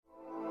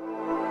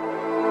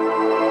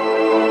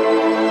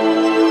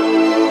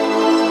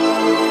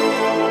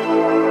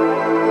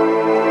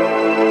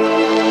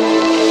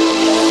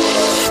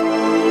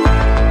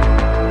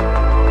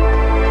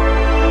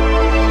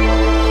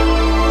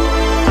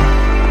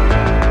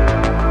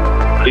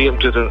Liam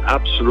did an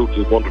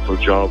absolutely wonderful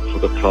job for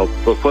the club,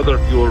 but whether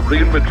you're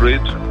Real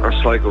Madrid or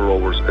Sligo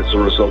Rovers, it's a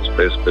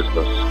results-based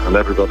business, and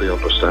everybody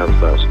understands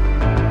that.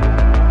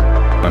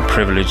 I'm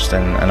privileged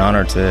and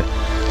honoured to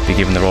be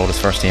given the role as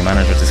first team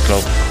manager at this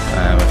club.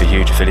 With a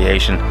huge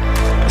affiliation.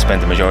 I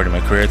spent the majority of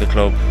my career at the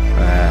club,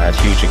 had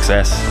huge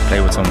success,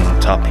 played with some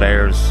top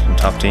players and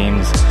top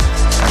teams,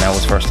 and now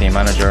as first team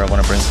manager I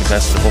want to bring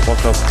success to the football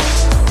club.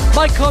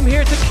 Might come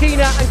here to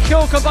Keena and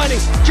Keogh combining.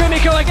 Jimmy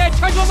Keogh again,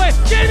 turns one way.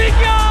 Jimmy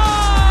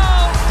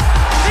Keogh!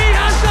 He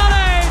has done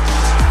it!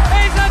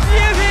 It's a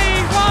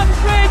beauty from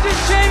Bridges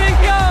Jimmy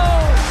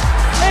Keogh!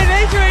 In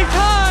injury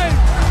time!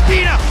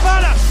 Keena,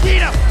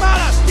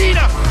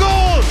 Keena,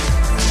 goal!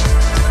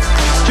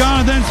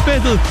 Jonathan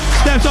Spittle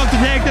steps up to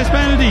take this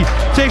penalty,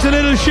 takes a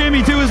little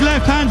shimmy to his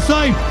left hand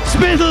side.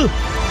 Spittle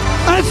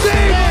and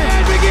save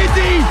by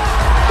McGinty!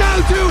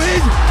 Down to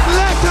his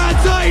left hand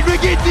side,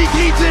 McGinty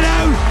keeps it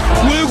out.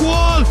 Luke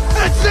Wall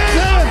and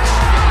save!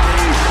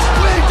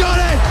 We've done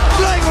it!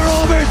 Sligo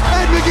Rovers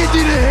and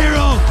McGinty the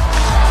hero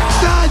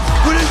stands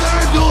with his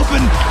arms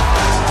open.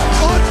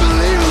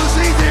 Unbelievable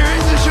scenes here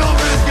in the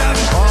showground,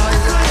 Gavin.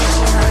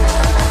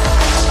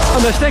 A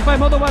mistake by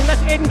Motherwell,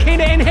 let's Aidan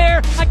Keena in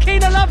here, and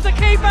Keena loves the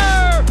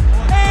keeper!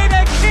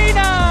 Aidan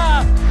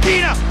Keena!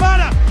 Keena,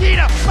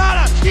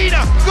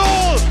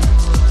 goal!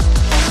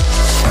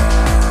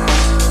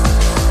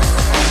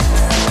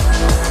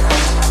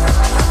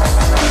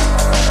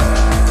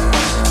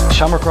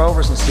 Shamrock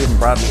Rovers and Stephen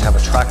Bradley have a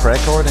track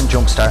record in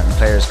jump-starting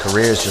players'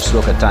 careers. Just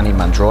look at Danny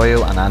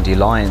Mandroyo and Andy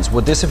Lyons.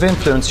 Would this have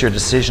influenced your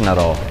decision at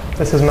all?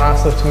 This is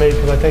massive to me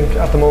because I think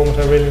at the moment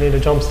I really need a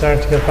jump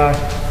start to get back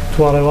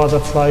to what I was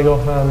at Sligo,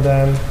 and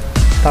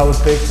that was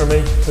big for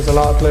me. There's a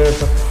lot of players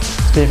that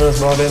Stephen has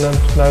brought in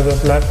and now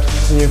they've left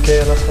the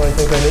UK, and that's what I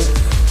think I need.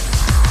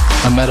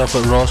 I met up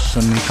with Russ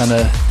and he kind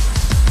of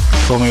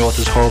told me what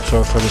his hopes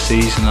were for the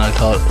season, and I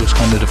thought it was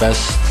kind of the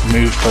best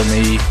move for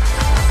me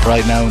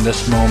right now in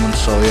this moment.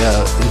 So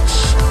yeah,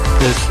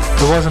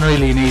 it wasn't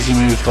really an easy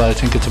move, but I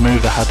think it's a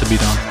move that had to be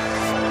done.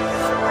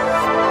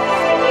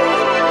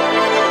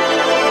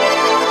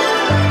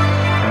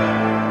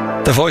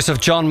 The voice of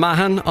John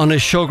Mahon on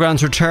his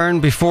showgrounds return.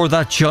 Before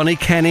that, Johnny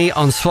Kenny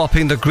on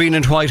swapping the green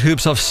and white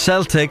hoops of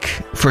Celtic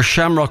for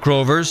Shamrock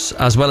Rovers,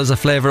 as well as a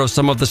flavour of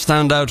some of the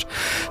standout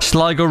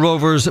Sligo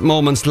Rovers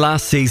moments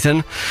last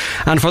season.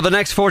 And for the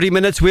next 40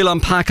 minutes, we'll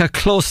unpack a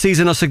close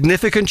season of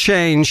significant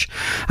change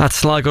at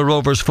Sligo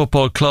Rovers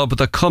Football Club.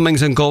 The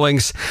comings and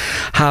goings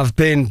have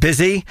been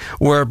busy.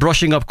 We're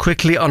brushing up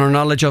quickly on our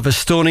knowledge of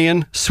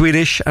Estonian,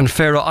 Swedish and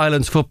Faroe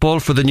Islands football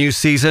for the new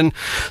season.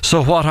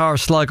 So what are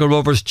Sligo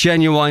Rovers'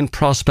 genuine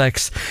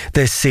prospects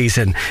this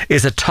season?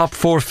 Is a top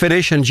four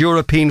finish and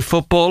European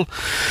football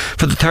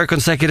for the third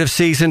consecutive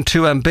season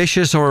too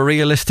ambitious or a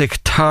realistic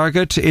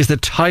target? Is the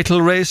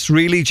title race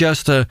really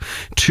just a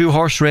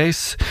two-horse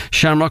race?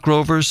 Shamrock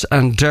Rovers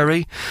and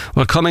Derry?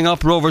 Well, coming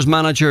up, Rovers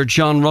manager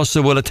John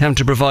Russell will attempt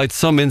to provide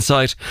some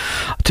insight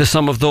to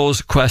some of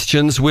those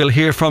questions. We'll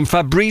hear from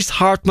Fabrice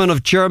Hartmann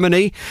of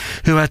Germany,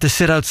 who had to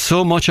sit out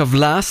so much of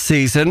last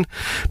season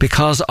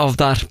because of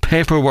that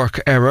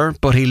paperwork error,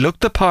 but he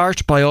looked the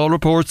part by all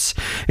reports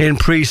in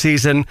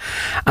pre-season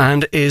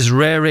and is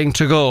raring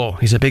to go.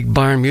 He's a big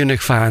Bayern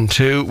Munich fan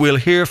too. We'll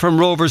hear from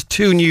Rovers'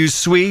 two new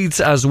Swedes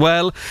as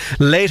well.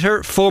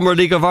 Later, former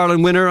League of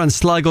Ireland winner and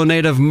Sligo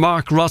native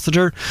Mark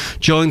Rossiter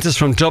joins us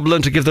from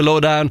Dublin to give the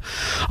lowdown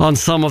on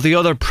some of the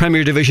other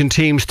Premier Division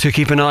teams to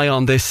keep an eye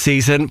on this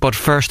season. But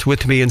first,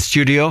 with me in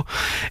studio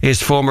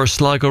is former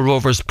Sligo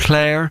Rovers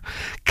player,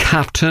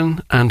 captain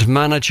and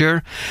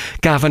manager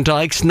Gavin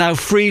Dykes, now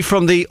free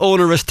from the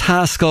onerous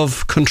task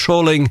of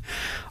controlling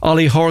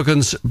Ollie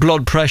Horgan's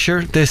blood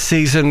pressure this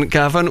season.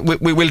 Gavin,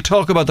 we will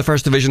talk about the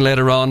First Division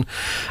later on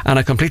and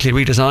a completely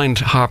redesigned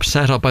Harp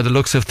setup by the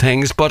looks of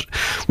things, but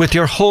with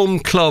your home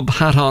club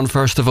hat on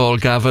first of all,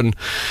 Gavin,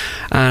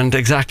 and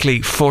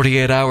exactly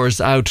 48 hours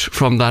out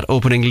from that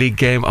opening league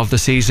game of the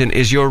season,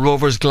 is your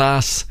Rovers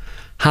glass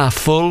half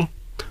full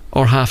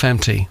or half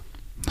empty?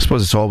 I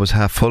suppose it's always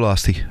half full,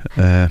 Osty.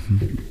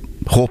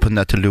 Hoping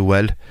that they'll do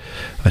well.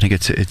 I think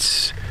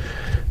it's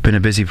been a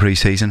busy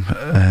pre-season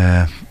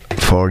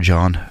for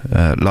John.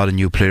 A lot of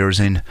new players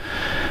in,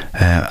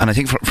 and I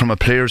think from a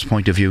player's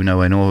point of view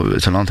now, I know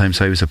it's a long time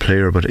since I was a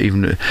player, but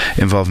even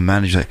involving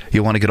managers,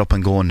 you want to get up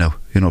and going now.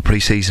 You know,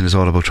 pre-season is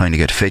all about trying to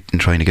get fit and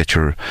trying to get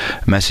your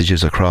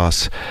messages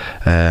across,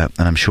 and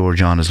I'm sure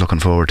John is looking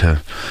forward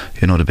to,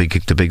 you know, the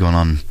big one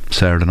on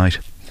Saturday night.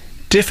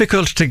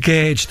 Difficult to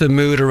gauge the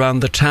mood around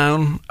the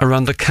town,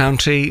 around the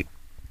county.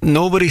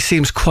 Nobody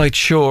seems quite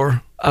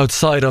sure,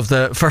 outside of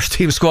the first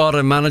team squad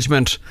and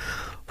management,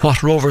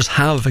 what Rovers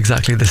have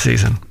exactly this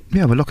season.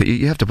 Yeah, well, look,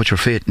 you have to put your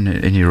faith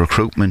in your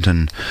recruitment,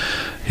 and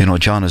you know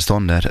John has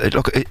done that.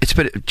 It's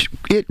been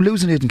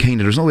losing Aidan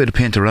Keena. There's no way to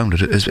paint around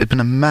it. It's been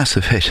a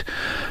massive hit,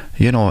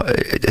 you know,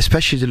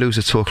 especially to lose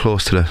it so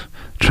close to the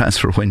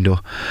transfer window.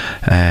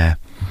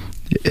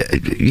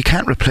 You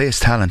can't replace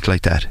talent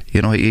like that.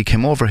 You know, he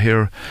came over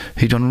here,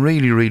 he done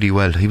really, really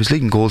well. He was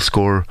leading goal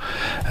scorer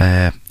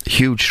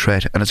huge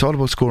threat, and it's all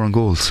about scoring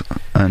goals.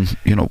 And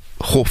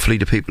hopefully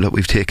the people that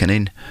we've taken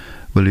in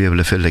will be able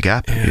to fill the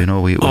gap.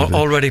 We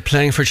already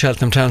playing for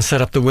Cheltenham Town,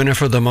 set up the winner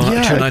for them 2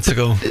 nights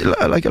ago.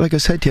 Like I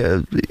said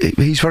to you,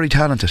 he's very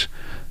talented.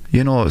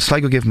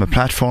 Sligo gave him a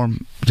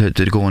platform to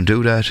go and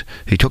do that.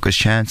 He took his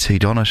chance. He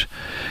done it.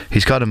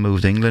 He's got to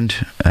move to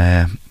England.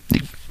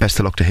 Best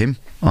of luck to him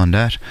on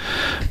that.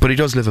 But he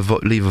does leave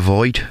a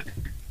void.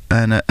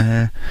 And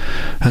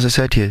as I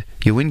said to you,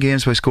 you win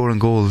games by scoring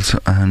goals,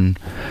 and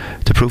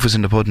the proof is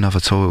in the pudding of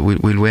it. So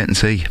we'll wait and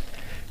see.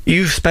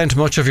 You've spent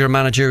much of your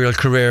managerial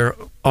career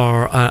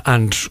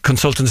and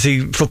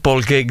consultancy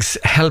football gigs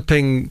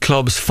helping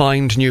clubs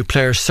find new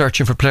players,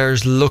 searching for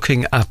players,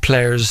 looking at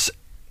players.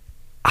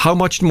 How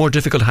much more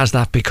difficult has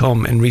that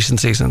become in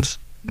recent seasons?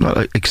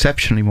 Well,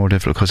 exceptionally more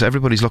difficult, because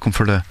everybody's looking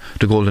for the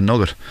golden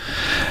nugget,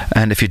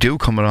 and if you do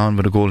come around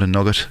with a golden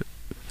nugget,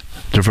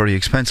 they're very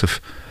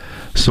expensive.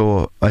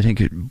 So I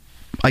think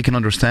I can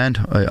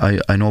understand.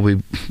 I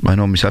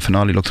know myself and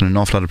Ollie looked at an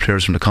awful lot of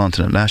players from the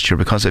continent last year,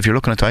 because if you're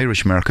looking at the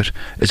Irish market,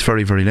 it's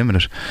very, very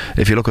limited.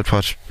 If you look at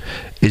what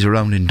is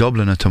around in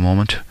Dublin at the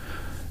moment,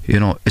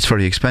 it's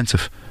very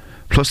expensive.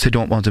 Plus they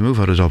don't want to move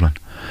out of Dublin.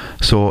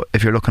 So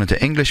if you're looking at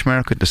the English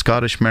market, the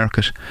Scottish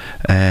market,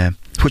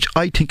 which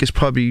I think is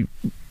probably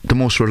the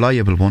most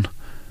reliable one,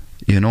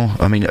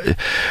 I mean,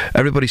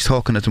 everybody's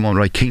talking at the moment,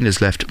 right, Keane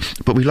has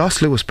left, but we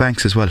lost Lewis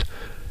Banks as well.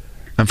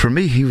 And for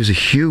me, he was a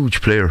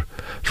huge player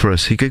for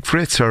us. He got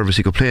great service.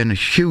 He could play in a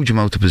huge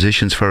amount of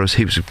positions for us.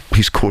 He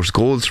scored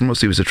goals from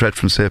us. He was a threat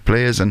from safe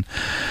plays, and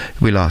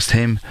we lost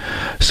him.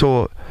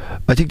 So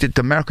I think that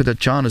the market that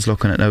John is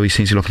looking at now, he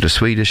seems to be looking to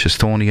Swedish,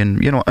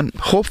 Estonian, and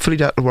hopefully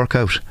that will work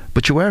out.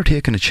 But you are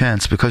taking a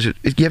chance, because you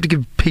have to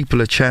give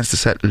people a chance to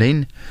settle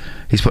in.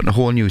 He's putting a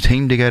whole new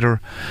team together,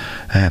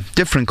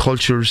 different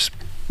cultures,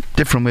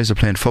 different ways of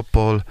playing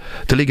football.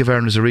 The League of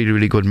Ireland is a really,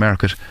 really good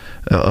market,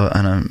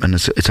 and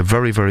it's a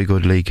very, very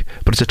good league,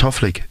 but it's a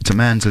tough league. It's a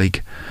man's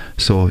league,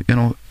 so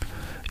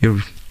your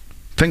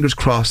fingers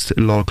crossed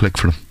it'll all click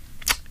for them.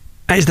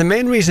 Is the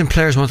main reason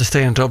players want to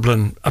stay in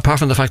Dublin, apart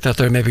from the fact that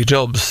there may be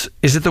jobs,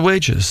 is it the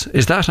wages?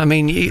 Is that, I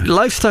mean,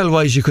 lifestyle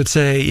wise, you could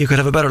say you could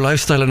have a better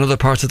lifestyle in other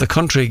parts of the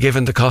country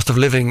given the cost of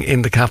living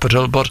in the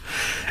capital, but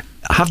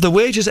have the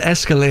wages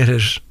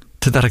escalated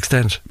to that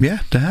extent? Yeah,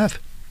 they have.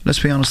 Let's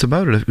be honest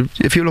about it.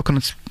 If you're looking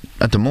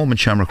at the moment,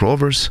 Shamrock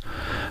Rovers,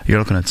 you're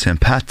looking at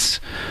St. Pat's,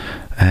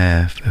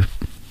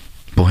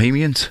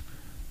 Bohemians,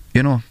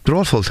 they're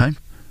all full time.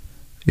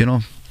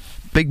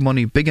 Big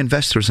money, big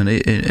investors in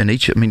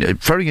each. I mean,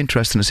 very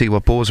interesting to see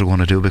what Bows are going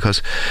to do,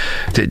 because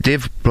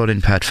they've brought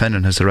in Pat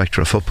Fennon as director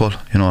of football.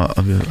 I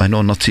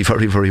know Nutsy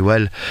very, very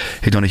well.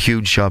 He's done a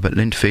huge job at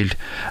Linfield,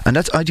 and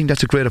I think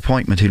that's a great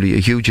appointment. He'll be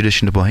a huge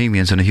addition to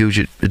Bohemians and a huge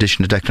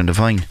addition to Declan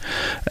Devine.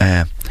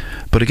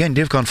 But again,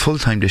 they've gone full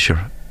time this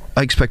year.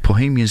 I expect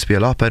Bohemians to be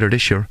a lot better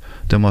this year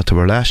than what they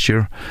were last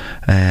year.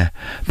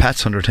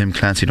 Pat's under Tim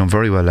Clancy done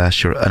very well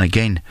last year, and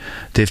again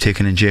they've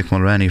taken in Jake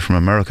Mulroney from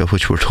America,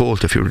 which we're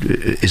told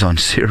is on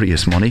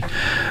serious money.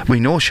 We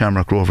know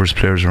Shamrock Rovers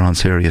players are on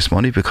serious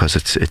money because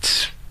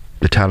it's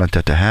the talent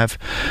that they have.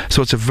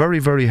 So it's a very,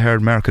 very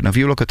hard market. Now if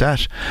you look at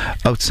that,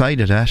 outside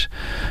of that,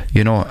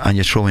 and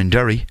you throw in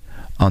Derry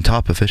on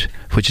top of it,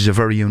 which is a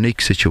very unique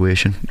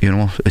situation.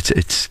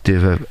 It's they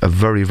have a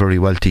very, very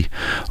wealthy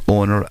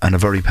owner and a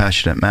very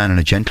passionate man and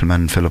a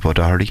gentleman, Philip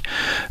O'Doherty,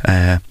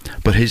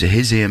 but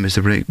his aim is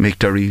to make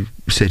Derry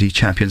City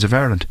champions of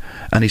Ireland,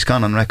 and he's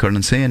gone on record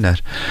in saying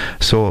that.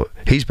 So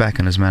he's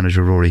backing his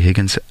manager Rory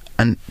Higgins,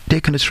 and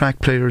they can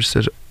attract players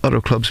that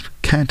other clubs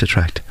can't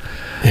attract.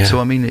 So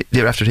I mean,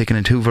 they're after taking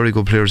in two very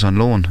good players on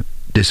loan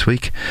this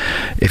week.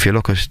 If you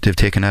look at, they've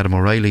taken Adam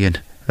O'Reilly in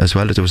as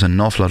well. There was an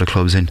awful lot of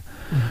clubs in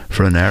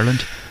for in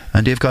Ireland,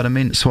 and they've got him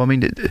in. So I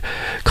mean,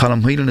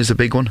 Colin Whelan is a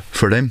big one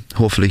for them.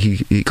 Hopefully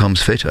he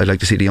comes fit. I'd like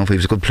to see the young fella.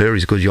 He's a good player.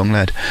 He's a good young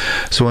lad.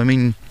 So I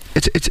mean,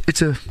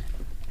 it's a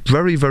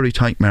very, very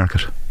tight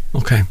market.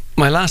 Okay.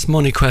 My last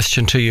money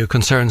question to you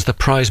concerns the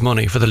prize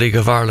money for the League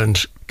of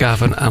Ireland,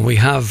 Gavin, and we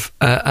have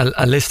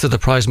a list of the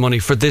prize money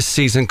for this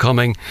season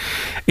coming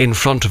in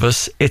front of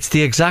us. It's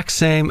the exact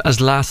same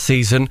as last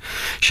season.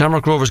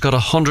 Shamrock Rovers got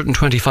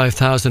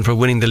 125,000 for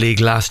winning the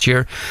league last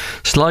year.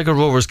 Sligo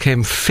Rovers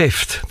came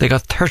fifth. They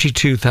got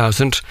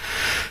 32,000.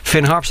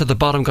 Finn Harps at the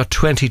bottom got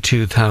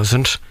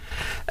 22,000.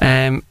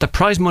 The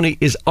prize money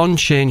is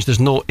unchanged.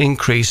 There's no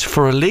increase.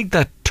 For a league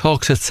that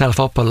talks itself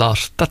up a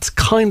lot, that's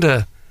kind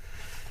of...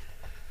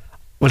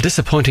 Well,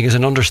 disappointing is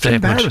an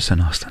understatement. It's embarrassing,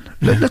 Austin.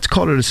 Let's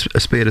call it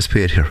a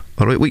spade here.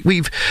 All right,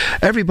 we've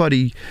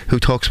everybody who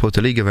talks about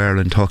the League of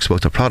Ireland talks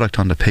about the product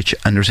on the pitch,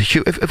 and there's a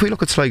huge. If we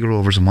look at Sligo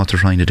Rovers and what they're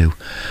trying to do,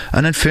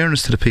 and in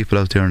fairness to the people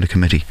out there in the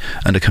committee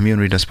and the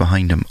community that's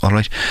behind them, all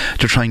right,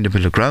 they're trying to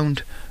build a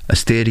ground, a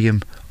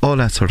stadium, all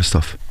that sort of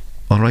stuff.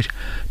 All right,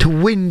 to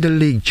win the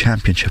league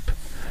championship,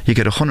 you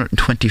get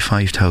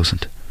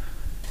 125,000.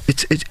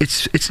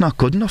 It's not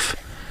good enough.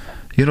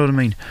 You know what I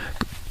mean?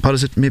 What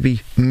is it?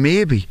 Maybe.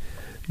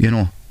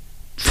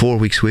 4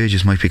 weeks'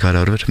 wages might be got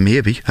out of it,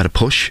 maybe at a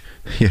push.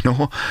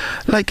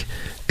 Like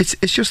it's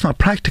just not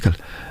practical.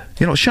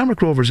 You know,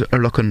 Shamrock Rovers are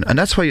looking, and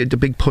that's why the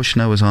big push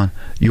now is on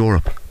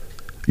Europe.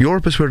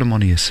 Europe is where the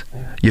money is.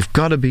 You've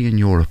got to be in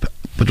Europe,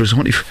 but there's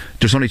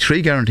only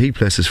 3 guaranteed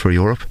places for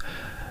Europe.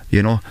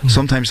 You know,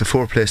 sometimes the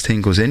 4th-place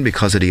thing goes in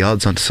because of the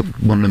odds on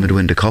one limit to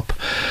win the cup.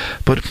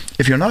 But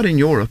if you're not in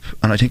Europe,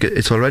 and I think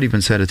it's already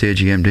been said at the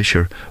AGM this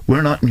year,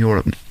 we're not in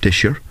Europe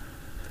this year.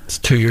 It's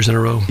 2 years in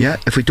a row. Yeah,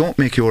 if we don't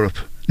make Europe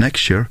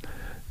next year,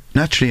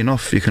 naturally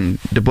enough,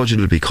 the budget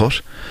will be cut.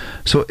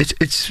 So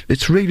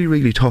it's really,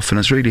 really tough, and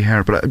it's really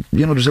hard. But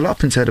you know, there's a lot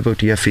been said about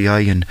the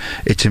FEI and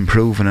it's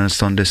improving and it's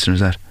done this and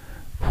that.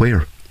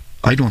 Where?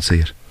 I don't see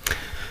it.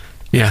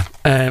 Yeah,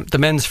 the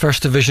men's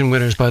first division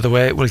winners, by the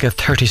way, will get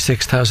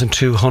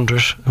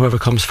 36,200. Whoever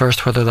comes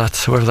first, whoever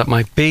that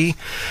might be.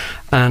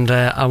 And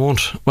I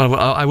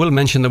will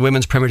mention the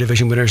women's Premier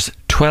Division winners,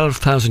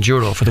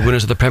 €12,000 for the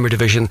winners of the Premier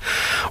Division.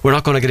 We're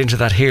not going to get into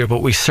that here,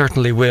 but we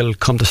certainly will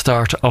come the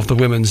start of the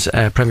women's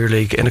Premier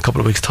League in a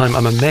couple of weeks' time.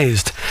 I'm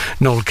amazed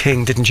Noel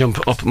King didn't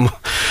jump up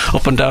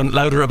and down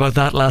louder about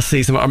that last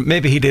season, or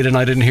maybe he did and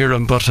I didn't hear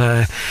him. But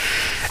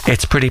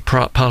it's pretty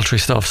paltry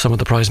stuff, some of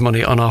the prize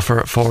money on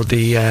offer for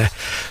the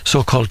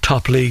so-called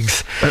top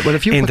leagues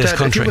in this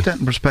country. If you put that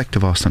in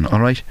perspective, Austin,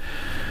 alright,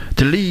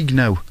 the league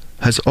now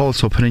has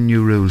also put in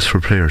new rules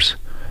for players.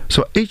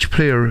 So each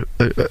player,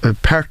 a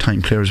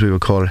part-time player as we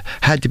would call it,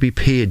 had to be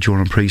paid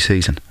during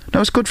pre-season.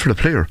 Now it's good for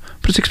the player,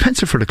 but it's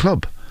expensive for the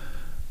club.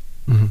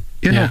 Mm-hmm.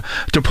 You know,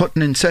 they're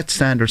putting in set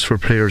standards for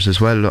players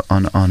as well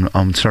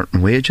on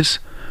certain wages.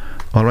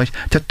 Alright,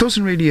 that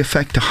doesn't really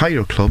affect the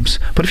higher clubs,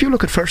 but if you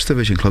look at first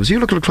division clubs, you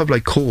look at a club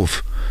like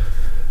Cove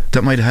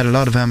that might have had a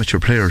lot of amateur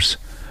players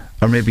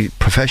or maybe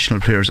professional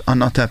players on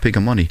not that big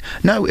of money.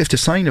 Now if they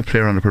sign a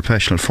player on a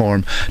professional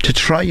form to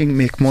try and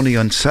make money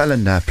on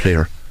selling that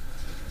player,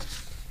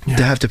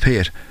 they have to pay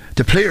it.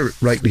 The player,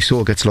 rightly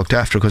so, gets looked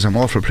after because I'm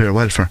all for player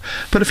welfare.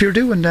 But if you're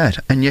doing that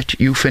and yet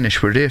you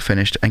finish where they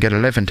finished and get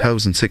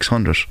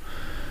 11,600,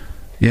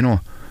 you know,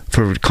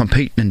 for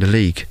competing in the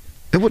league,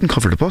 it wouldn't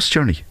cover the bus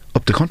journey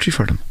up the country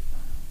for them.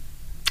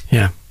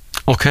 Yeah.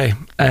 Okay,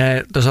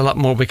 there's a lot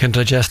more we can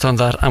digest on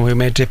that, and we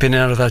may dip in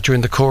and out of that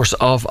during the course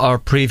of our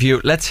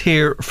preview. Let's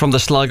hear from the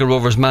Sligo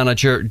Rovers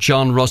manager,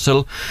 John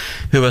Russell,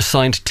 who has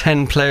signed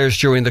 10 players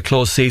during the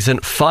close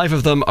season. 5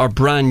 of them are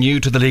brand new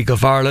to the League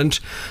of Ireland.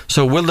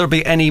 So will there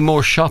be any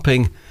more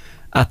shopping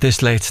at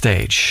this late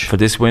stage? For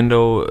this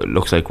window, it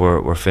looks like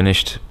we're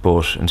finished,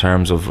 but in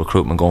terms of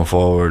recruitment going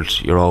forward,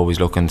 you're always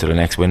looking to the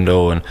next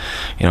window. And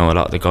you know, a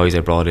lot of the guys I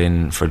brought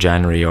in for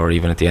January or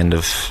even at the end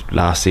of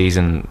last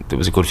season, there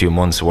was a good few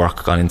months of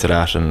work gone into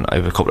that, and I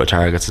have a couple of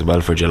targets as well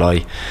for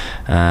July.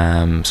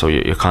 So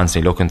you're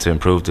constantly looking to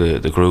improve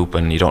the group,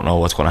 and you don't know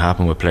what's going to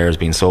happen with players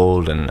being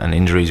sold and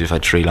injuries. We've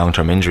had 3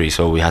 long-term injuries,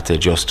 so we had to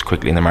adjust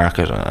quickly in the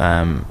market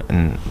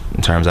in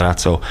terms of that.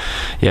 So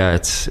yeah,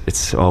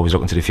 it's always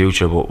looking to the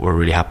future, but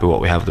we're really happy with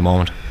what we have at the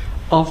moment.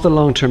 Of the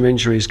long-term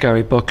injuries,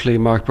 Gary Buckley,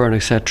 Mark Byrne,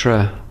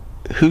 etc.,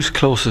 who's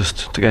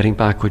closest to getting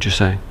back, would you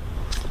say?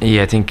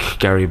 Yeah, I think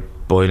Gary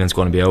Boylan's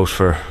going to be out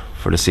for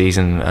the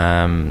season.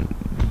 At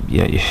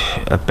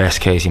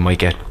best case, he might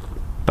get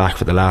back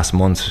for the last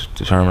month,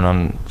 depending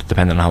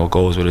on how it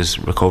goes with his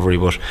recovery.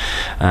 But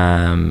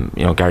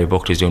Gary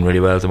Buckley's doing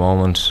really well at the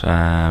moment,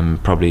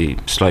 probably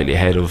slightly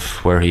ahead of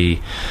where he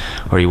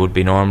would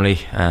be normally,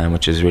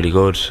 which is really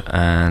good.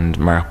 And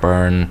Mark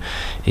Byrne,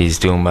 he's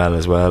doing well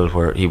as well,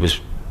 where he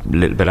was a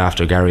little bit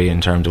after Gary in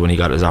terms of when he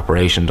got his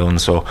operation done.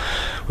 So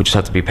we just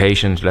have to be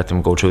patient, let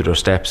them go through their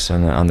steps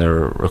and on their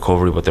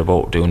recovery, but they're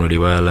both doing really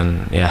well,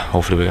 and yeah,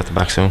 hopefully we get them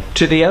back soon.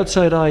 To the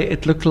outside eye,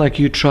 it looked like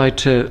you've tried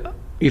to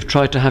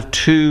have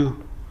 2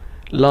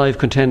 live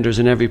contenders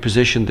in every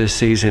position this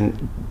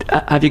season.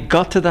 Have you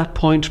got to that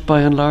point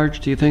by and large,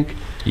 do you think?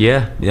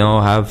 Yeah,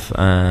 I have.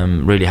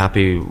 Really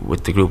happy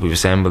with the group we've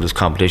assembled. There's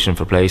competition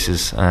for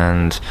places,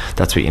 and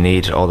that's what you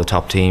need. All the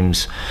top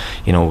teams,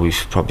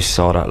 we've probably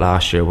saw that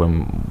last year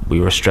when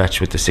we were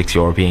stretched with the 6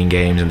 European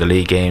games and the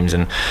league games,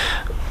 and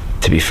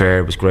to be fair,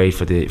 it was great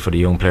for the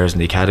young players in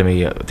the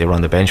academy. They were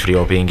on the bench for the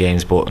European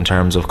games, but in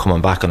terms of coming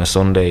back on a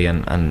Sunday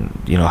and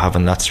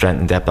having that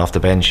strength and depth off the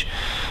bench,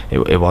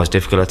 it was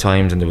difficult at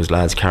times, and there was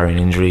lads carrying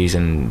injuries,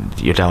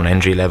 and you're down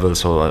entry level.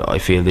 So I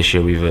feel this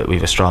year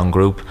we've a strong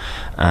group,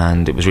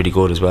 and it was really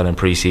good as well in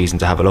pre-season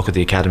to have a look at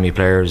the academy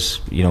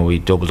players. We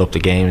doubled up the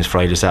games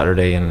Friday,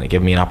 Saturday, and it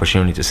gave me an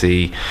opportunity to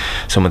see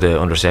some of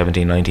the under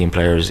 17, 19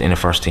 players in a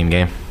first team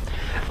game.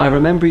 I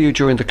remember you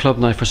during the club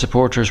night for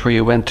supporters, where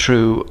you went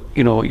through,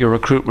 your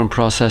recruitment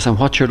process and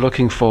what you're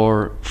looking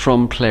for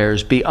from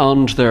players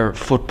beyond their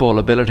football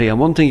ability. And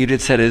one thing you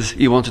did say is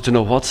you wanted to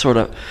know what sort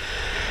of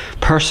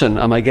person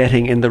am I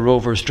getting in the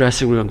Rovers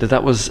dressing room.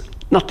 That was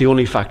not the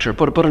only factor,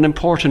 but an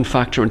important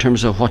factor in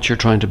terms of what you're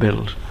trying to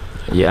build.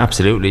 Yeah,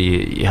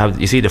 absolutely.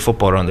 You see the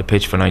footballer on the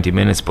pitch for 90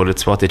 minutes, but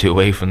it's what they do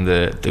away from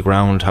the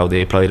ground, how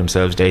they apply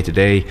themselves day to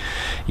day.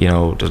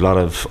 There's a lot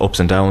of ups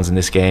and downs in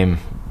this game.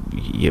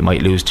 You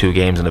might lose 2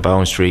 games on the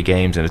bounce, 3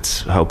 games, and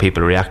it's how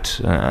people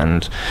react,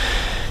 and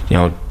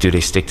do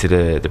they stick to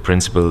the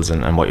principles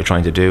and what you're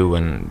trying to do.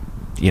 And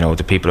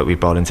the people that we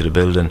brought into the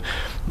building,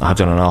 I've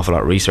done an awful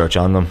lot of research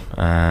on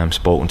them,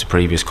 spoken to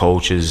previous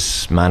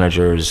coaches,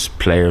 managers,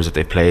 players that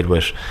they've played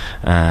with,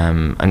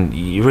 and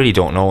you really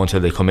don't know until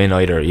they come in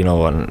either,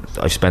 and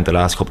I've spent the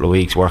last couple of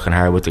weeks working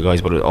hard with the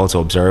guys, but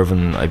also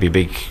observing. I'd be a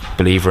big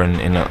believer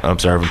in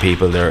observing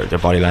people, their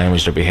body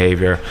language, their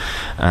behaviour,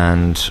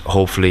 and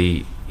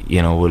hopefully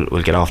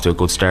we'll get off to a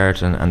good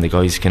start, and the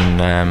guys can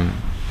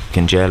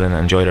gel and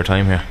enjoy their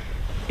time here.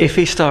 If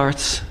he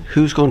starts,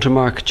 who's going to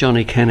mark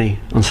Johnny Kenny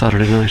on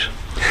Saturday night?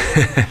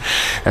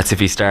 That's if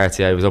he starts.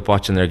 I was up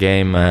watching their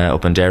game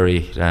up in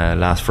Derry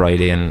last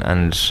Friday,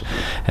 and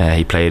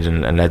he played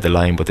and led the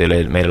line, but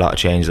they made a lot of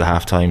changes at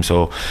half time,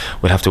 so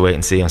we'll have to wait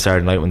and see on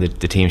Saturday night when the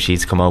team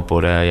sheets come out,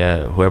 but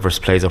whoever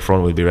plays up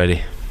front will be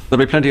ready.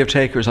 There'll be plenty of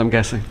takers, I'm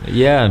guessing.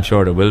 Yeah, I'm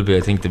sure there will be. I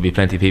think there'll be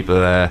plenty of people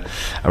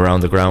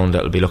around the ground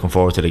that'll be looking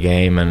forward to the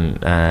game, and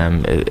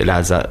it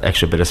adds that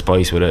extra bit of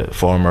spice with a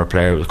former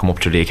player who's come up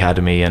through the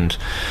academy, and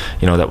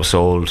that was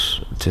sold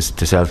to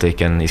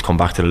Celtic, and he's come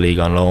back to the league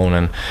on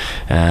loan,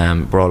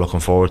 and we're all looking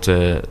forward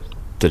to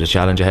the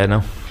challenge ahead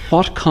now.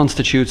 What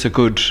constitutes a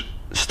good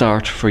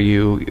start for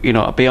you?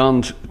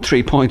 Beyond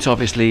 3 points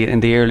obviously in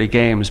the early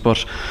games, but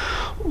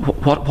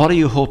what are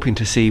you hoping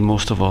to see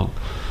most of all?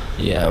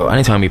 Yeah,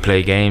 anytime we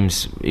play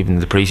games, even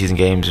the pre-season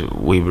games,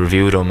 we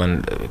review them,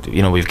 and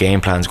we've game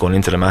plans going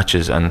into the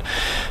matches, and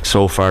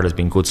so far there's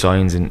been good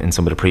signs in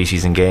some of the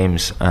pre-season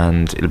games,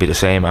 and it'll be the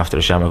same after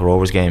the Shamrock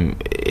Rovers game.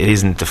 It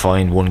isn't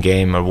defined one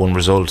game or one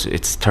result.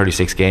 It's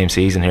 36 game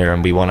season here,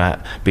 and we want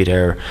to be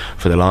there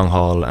for the long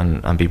haul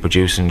and be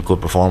producing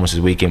good performances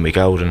week in, week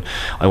out, and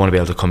I want to be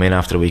able to come in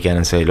after the weekend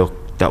and say,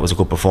 look, that was a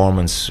good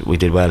performance, we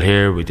did well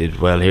here, we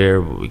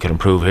could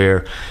improve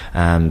here,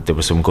 and there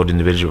were some good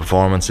individual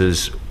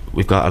performances.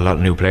 We've got a lot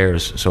of new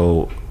players,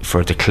 so for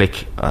it to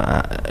click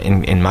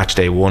in match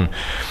day one,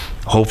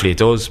 hopefully it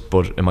does,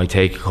 but it might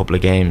take a couple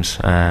of games,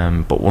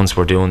 but once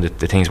we're doing the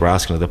things we're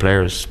asking of the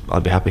players, I'll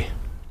be happy.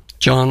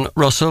 John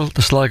Russell,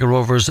 the Sligo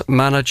Rovers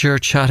manager,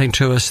 chatting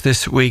to us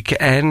this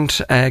weekend.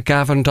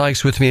 Gavin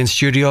Dykes with me in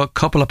studio. A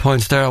couple of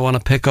points there I want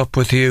to pick up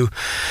with you.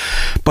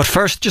 But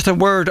first, just a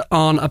word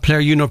on a player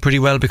you know pretty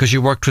well, because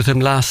you worked with him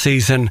last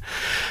season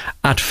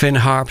at Finn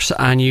Harps,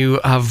 and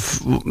you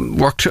have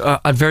worked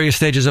at various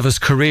stages of his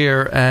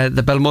career.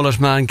 The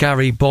Belmullet man,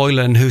 Gary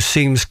Boylan, who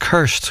seems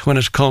cursed when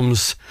it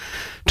comes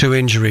to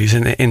injuries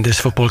in this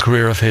football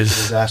career of his.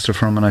 Disaster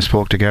for him, and I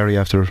spoke to Gary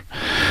after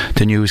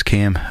the news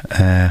came.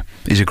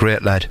 He's a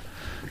great lad,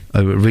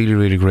 a really,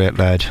 really great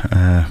lad.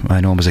 I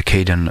know him as a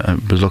kid, and I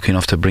was lucky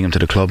enough to bring him to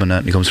the club, and that.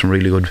 And he comes from a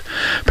really good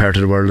part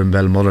of the world in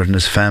Belmullet, and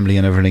his family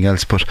and everything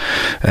else. But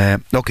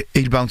look,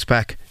 he'll bounce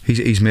back.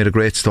 He's made a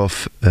great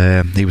stuff.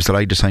 He was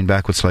delighted to sign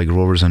back with Sligo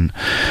Rovers, and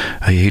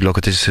he look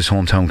at this as his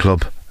hometown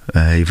club.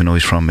 Even though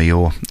he's from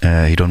Mayo,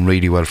 he done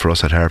really well for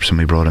us at Harps, and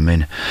we brought him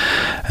in,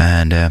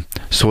 and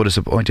so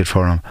disappointed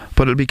for him,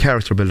 but it'll be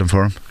character building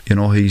for him.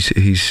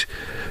 He's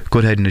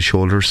good head in his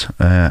shoulders,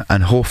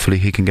 and hopefully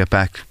he can get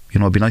back.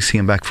 It'd be nice to see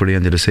him back for the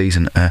end of the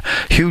season.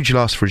 Huge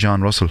loss for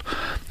John Russell,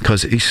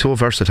 because he's so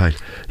versatile.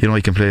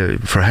 He can play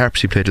for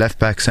Harps. He played left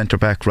back, centre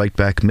back, right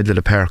back, middle of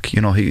the park.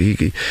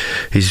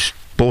 He's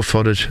both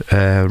footed,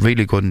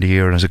 really good in the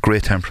air, and has a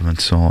great temperament,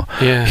 so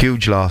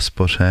huge loss,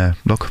 but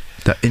look,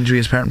 that injury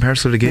is part and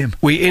parcel of the game.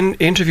 We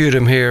interviewed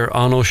him here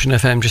on Ocean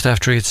FM just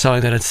after he had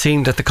signed, and it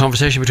seemed that the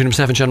conversation between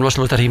himself and John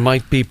Russell was that he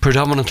might be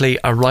predominantly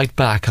a right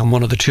back on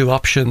one of the two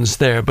options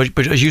there,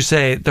 but as you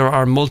say, there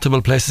are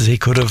multiple places he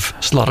could have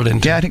slotted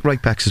into. Yeah, I think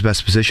right back's his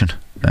best position.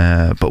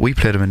 But we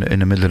played him in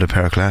the middle of the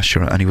park last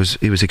year, and he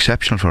was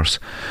exceptional for us.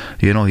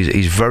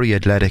 He's very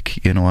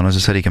athletic, and as I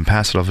said, he can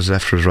pass it off his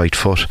left or his right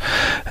foot.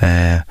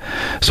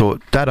 So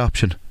that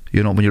option,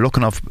 when you're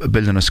looking at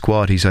building a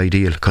squad, he's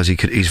ideal, because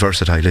he's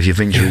versatile. If you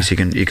have injuries,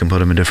 you can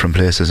put him in different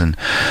places, and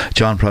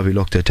John probably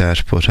looked at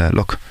that. But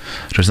look,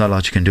 there's not a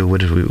lot you can do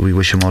with it. We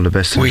wish him all the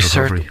best in his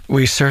recovery.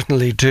 We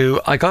certainly do.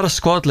 I got a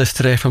squad list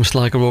today from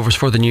Sligo Rovers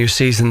for the new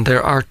season.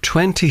 There are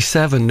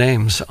 27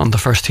 names on the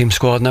first team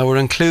squad. Now we're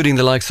including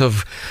the likes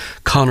of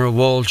Conor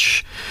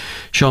Walsh,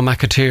 Sean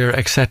McAteer,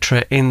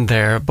 etc. in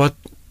there. But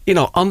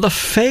on the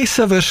face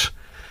of it,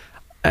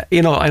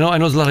 I know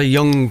there's a lot of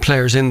young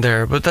players in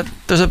there, but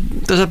there's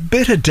a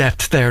bit of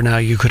depth there now,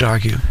 you could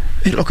argue.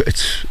 Hey, look,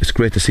 it's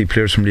great to see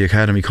players from the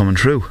academy coming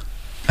through,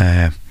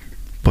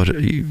 but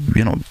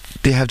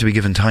they have to be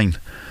given time.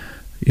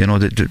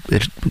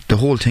 The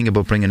whole thing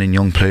about bringing in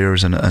young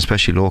players, and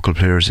especially local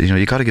players,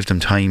 you got to give them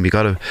time.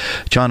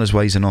 John is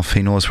wise enough;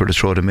 he knows where to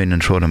throw them in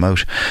and throw them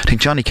out. I think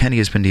Johnny Kenny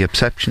has been the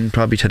exception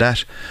probably to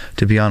that,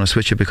 to be honest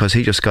with you, because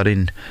he just got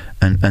in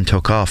and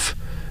took off.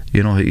 He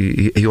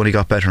only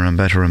got better and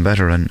better and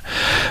better, and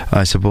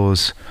I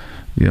suppose,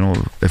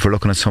 if we're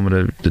looking at some of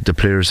the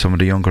players, some of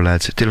the younger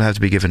lads, they'll have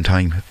to be given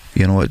time.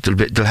 There'll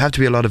have to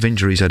be a lot of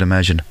injuries, I'd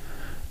imagine,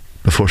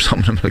 before some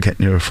of them will get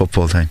near a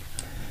football time.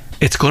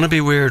 It's going to be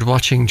weird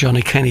watching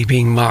Johnny Kenny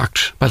being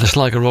marked by the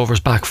Sligo Rovers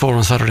back four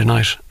on Saturday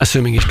night,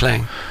 assuming he's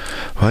playing.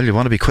 Well, you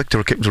want to be quick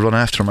to run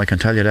after him, I can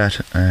tell you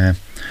that.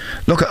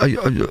 Look,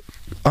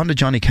 on the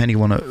Johnny Kenny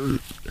one,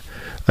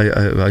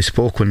 I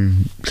spoke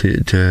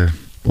to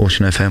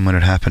Ocean FM when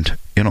it happened.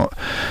 You know,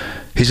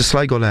 he's a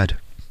Sligo lad.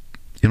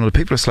 You know, the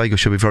people of Sligo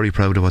should be very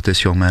proud of what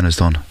this young man has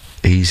done.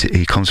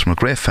 He comes from a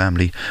great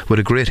family with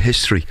a great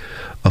history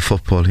of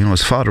football. You know,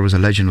 his father was a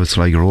legend with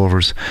Sligo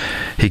Rovers.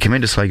 He came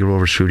into Sligo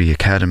Rovers through the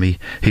academy.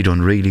 He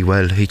done really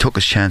well. He took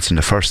his chance in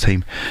the first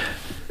team.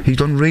 He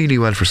done really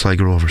well for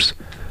Sligo Rovers.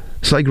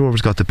 Sligo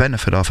Rovers got the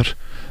benefit of it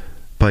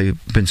by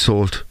being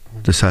sold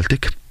to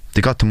Celtic.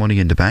 They got the money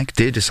in the bank.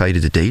 They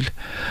decided the deal.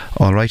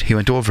 Alright, he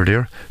went over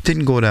there.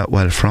 Didn't go that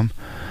well for him.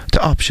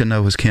 The option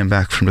now has came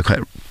back from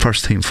the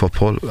first team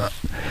football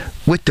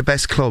with the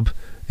best club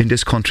in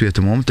this country at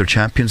the moment. They're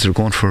champions. They're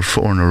going for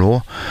 4 in a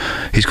row.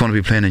 He's going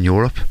to be playing in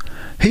Europe.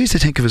 He has to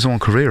think of his own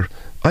career.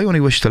 I only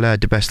wish the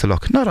lad the best of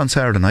luck. Not on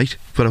Saturday night,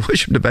 but I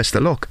wish him the best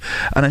of luck.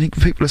 And I think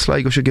the people of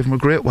Sligo should give him a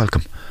great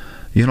welcome.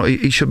 You know,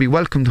 he should be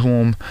welcomed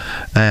home,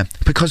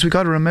 because we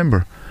got to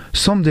remember,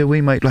 someday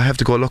we might have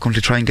to go looking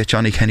to try and get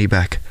Johnny Kenny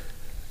back.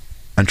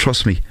 And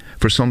trust me,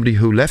 for somebody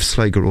who left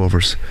Sligo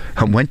Rovers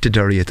and went to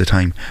Derry at the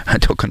time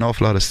and took an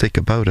awful lot of stick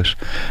about it,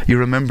 you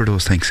remember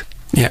those things.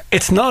 Yeah,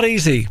 it's not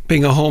easy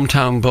being a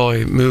hometown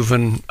boy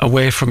moving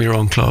away from your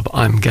own club,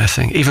 I'm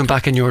guessing, even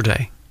back in your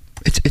day.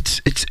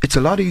 It's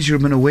a lot easier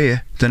being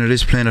away than it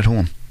is playing at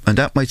home. And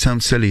that might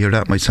sound silly, or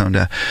that might sound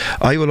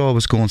I will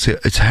always go and say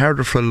it's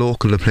harder for a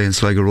local to play in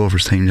Sligo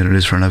Rovers team than it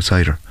is for an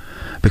outsider,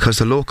 because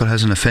the local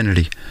has an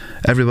affinity.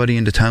 Everybody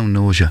in the town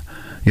knows you.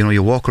 You know,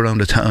 you walk around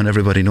the town,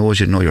 everybody knows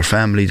you, know your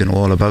family, they know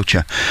all about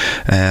you.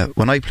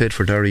 When I played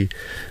for Derry,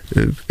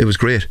 it was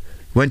great.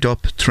 Went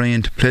up,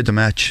 trained, played the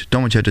match,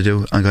 done what you had to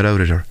do, and got out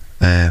of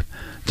there.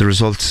 The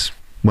results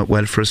went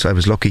well for us. I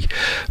was lucky,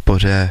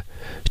 but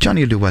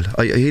Johnny will do well.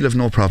 He'll have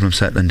no problem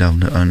settling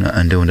down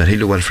and doing that. He'll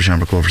do well for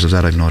Shamrock Rovers, of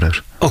that I've no doubt.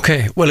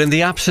 OK, well, in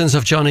the absence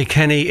of Johnny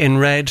Kenny in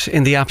red,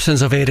 in the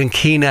absence of Aidan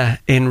Keena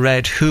in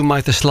red, who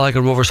might the Sligo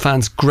Rovers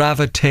fans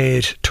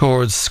gravitate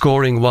towards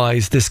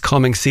scoring-wise this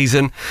coming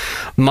season?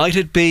 Might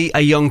it be a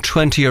young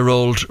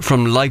 20-year-old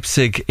from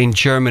Leipzig in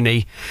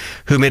Germany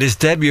who made his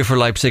debut for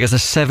Leipzig as a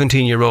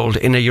 17-year-old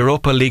in a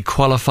Europa League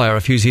qualifier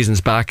a few seasons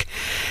back?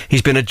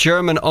 He's been a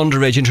German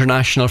underage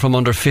international from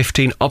under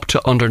 15 up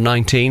to under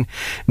 19.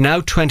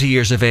 Now 20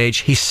 years of age.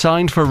 He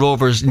signed for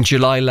Rovers in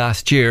July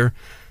last year,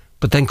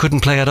 but then couldn't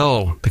play at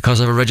all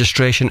because of a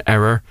registration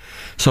error.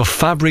 So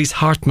Fabrice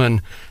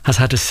Hartmann has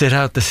had to sit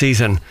out the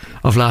season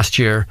of last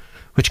year,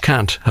 which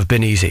can't have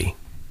been easy.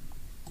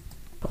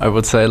 I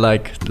would say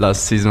like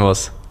last season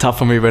was tough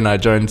for me when I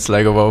joined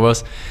Sligo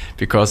Rovers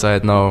because I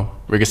had no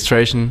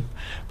registration,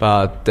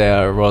 but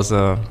there was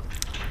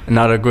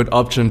another good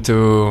option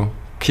to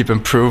keep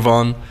improve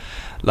on,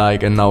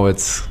 and now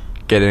it's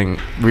getting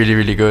really,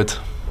 really good.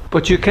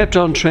 But you kept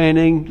on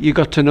training, you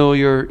got to know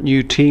your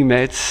new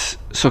teammates,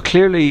 so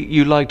clearly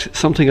you liked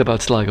something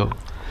about Sligo.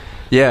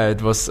 Yeah,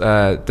 it was,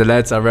 the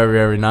lads are very,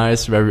 very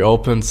nice, very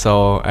open,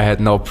 so I had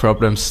no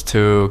problems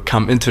to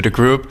come into the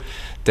group.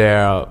 They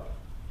are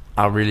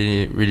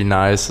really, really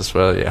nice as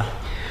well, yeah.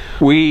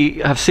 We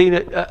have seen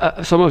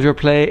some of your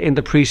play in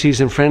the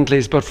pre-season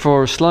friendlies, but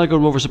for Sligo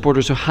Rovers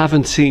supporters who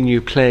haven't seen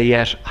you play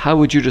yet, how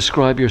would you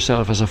describe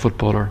yourself as a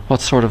footballer? What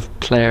sort of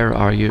player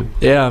are you?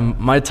 Yeah,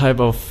 my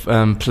type of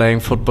playing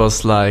football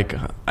is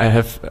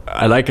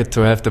I like it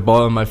to have the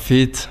ball on my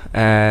feet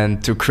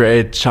and to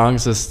create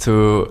chances,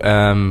 to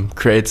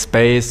create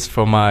space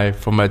for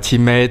my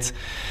teammates,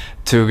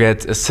 to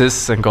get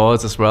assists and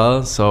goals as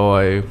well. So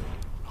I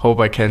hope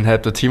I can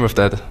help the team with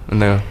that in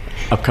the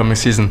upcoming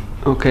season.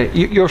 Okay,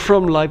 you're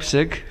from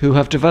Leipzig, who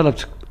have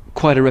developed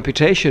quite a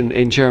reputation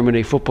in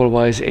Germany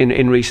football-wise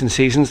in recent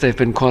seasons. They've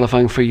been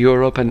qualifying for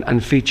Europe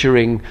and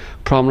featuring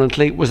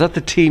prominently. Was that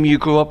the team you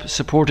grew up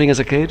supporting as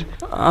a kid?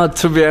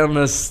 To be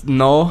honest,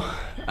 no.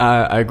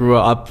 I grew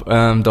up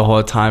the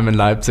whole time in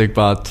Leipzig,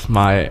 but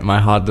my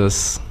heart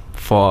is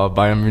for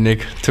Bayern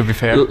Munich, to be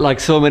fair. Like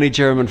so many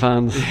German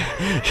fans.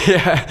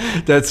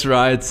 Yeah, that's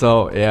right.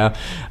 So yeah,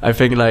 I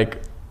think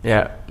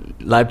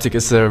Leipzig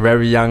is a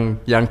very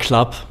young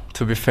club,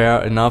 to be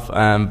fair enough.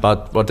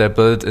 But what they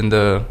built in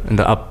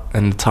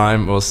the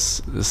time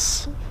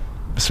is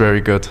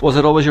very good. Was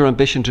it always your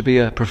ambition to be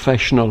a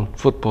professional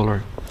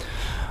footballer?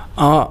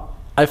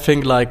 I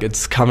think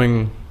it's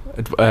coming.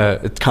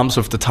 It comes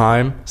with the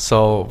time.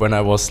 So when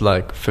I was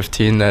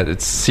 15,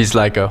 it seems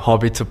like a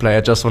hobby to play.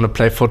 I just want to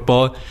play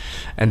football,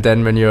 and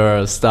then when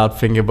you start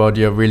thinking about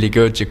you're really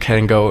good, you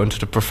can go into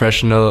the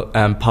professional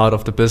part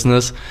of the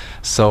business.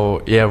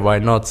 So yeah, why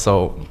not?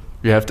 So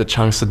you have the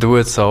chance to do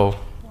it. So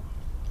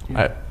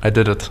I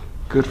did it.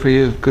 Good for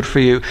you. Good for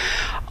you.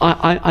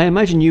 I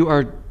imagine you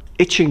are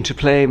itching to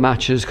play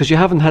matches because you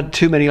haven't had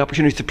too many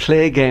opportunities to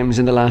play games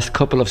in the last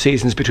couple of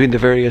seasons between the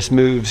various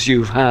moves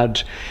you've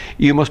had.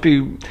 You must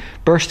be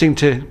bursting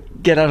to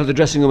get out of the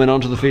dressing room and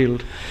onto the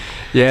field.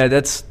 Yeah,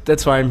 that's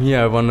why I'm here.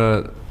 I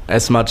want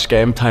as much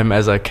game time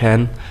as I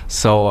can,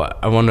 so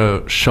I want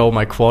to show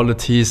my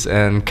qualities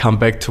and come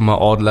back to my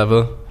old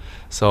level.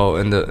 So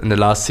in the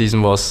last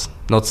season was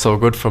not so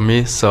good for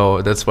me,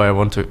 so that's why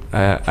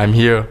I'm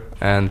here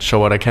and show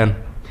what I can.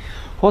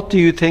 What do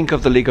you think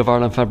of the League of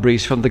Ireland,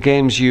 Fabrice, from the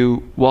games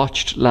you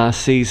watched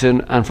last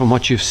season and from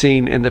what you've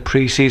seen in the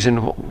pre-season?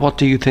 What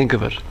do you think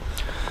of it?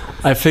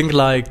 I think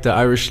like the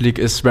Irish League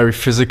is very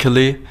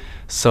physically,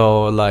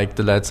 so like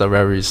the lads are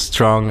very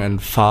strong and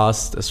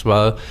fast as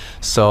well.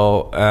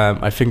 So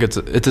I think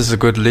it is a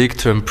good league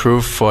to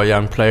improve for a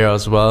young player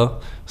as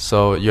well.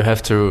 So you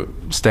have to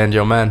stand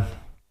your man.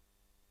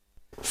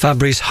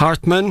 Fabrice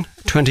Hartmann,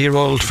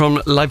 20-year-old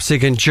from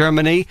Leipzig in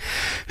Germany,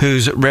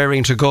 who's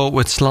raring to go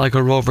with Sligo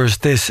Rovers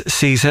this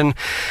season.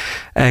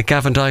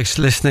 Gavin Dykes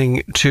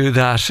listening to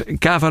that.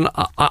 Gavin,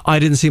 I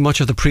didn't see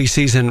much of the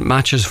pre-season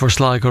matches for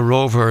Sligo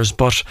Rovers,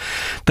 but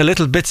the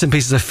little bits and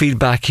pieces of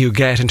feedback you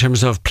get in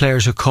terms of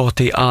players who caught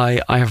the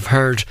eye, I have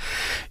heard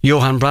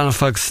Johan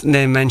Brannefog's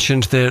name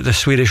mentioned, the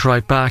Swedish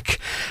right back,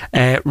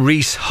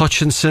 Reece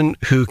Hutchinson,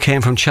 who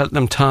came from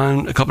Cheltenham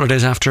Town a couple of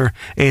days after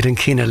Aidan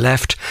Keena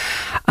left,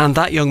 and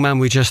that young man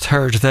we just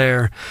heard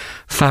there,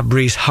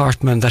 Fabrice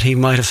Hartmann, that he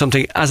might have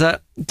something as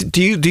a...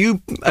 Do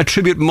you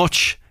attribute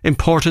much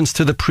importance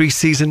to the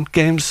pre-season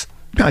games?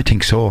 I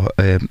think so.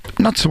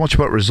 Not so much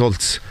about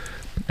results.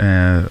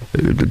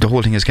 The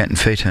whole thing is getting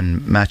fit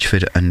and match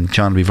fit, and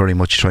John will be very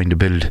much trying to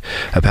build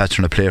a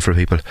pattern of play for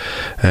people.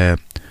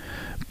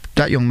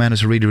 That young man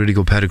has a really, really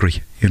good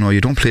pedigree. You know,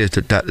 you don't play at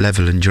that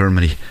level in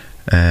Germany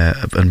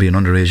and be an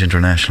underage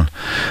international.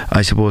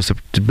 I suppose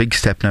the big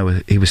step now,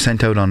 he was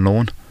sent out on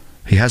loan.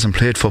 He hasn't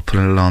played football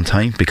in a long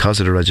time because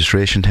of the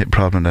registration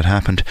problem that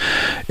happened.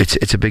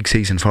 It's a big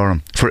season for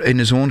him, in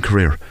his own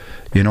career,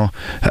 you know.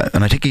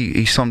 And I think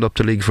he summed up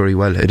the league very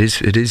well. It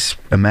is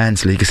a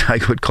man's league, as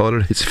I would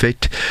call it. It's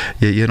fit,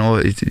 you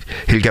know.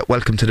 He'll get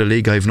welcome to the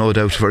league, I've no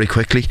doubt, very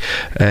quickly.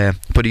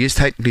 But he is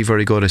technically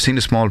very good. I've seen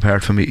a small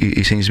part from him.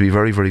 He seems to be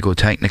very, very good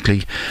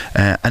technically,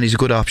 and he's a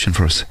good option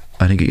for us.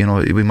 I think, you know,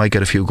 we might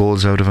get a few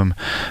goals out of him.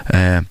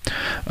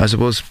 I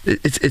suppose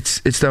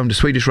it's down the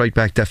Swedish right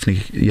back,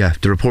 definitely. Yeah,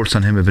 the reports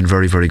on him have been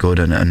very, very good,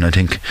 and I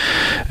think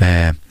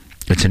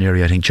it's an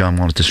area I think John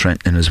wanted to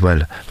strengthen as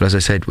well. But as I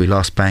said, we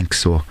lost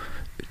Banks, so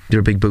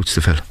they're big boots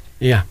to fill.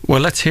 Yeah. Well,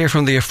 let's hear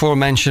from the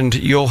aforementioned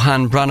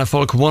Johan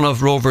Brannefog, one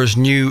of Rovers'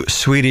 new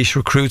Swedish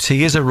recruits.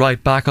 He is a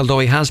right back, although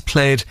he has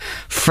played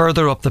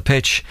further up the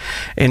pitch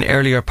in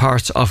earlier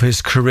parts of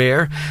his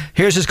career.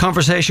 Here's his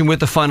conversation with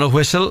the final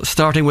whistle,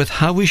 starting with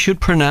how we should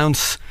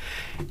pronounce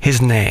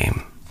his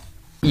name.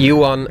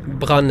 Johan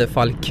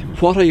Brannefog.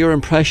 What are your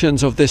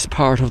impressions of this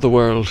part of the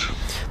world?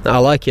 I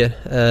like it.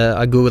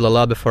 I googled a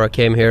lot before I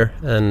came here,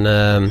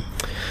 and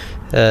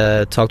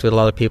talked with a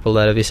lot of people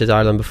that have visited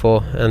Ireland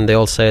before, and they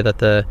all say that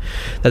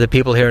the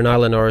people here in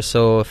Ireland are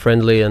so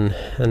friendly and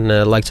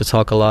like to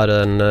talk a lot,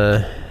 and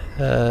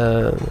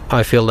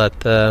I feel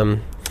that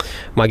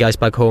my guys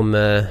back home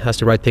has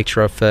the right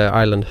picture of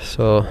Ireland,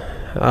 so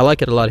I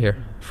like it a lot here.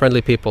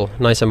 Friendly people,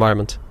 nice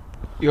environment.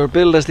 Your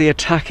build as the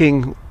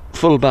attacking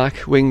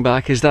full-back,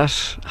 wing-back, is that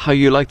how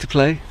you like to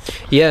play?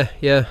 Yeah.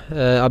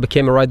 I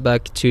became a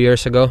right-back 2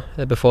 years ago.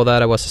 Before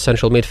that I was a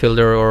central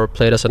midfielder or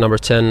played as a number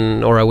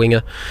 10 or a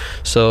winger.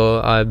 So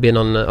I've been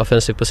on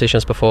offensive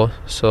positions before.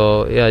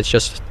 So yeah, it's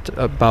just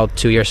about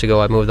 2 years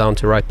ago I moved down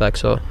to right-back.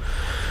 So,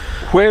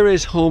 where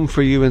is home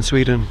for you in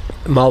Sweden?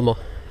 Malmö.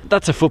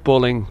 That's a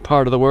footballing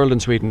part of the world in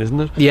Sweden, isn't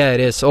it? Yeah, it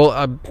is.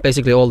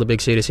 Basically all the big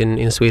cities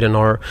in Sweden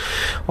are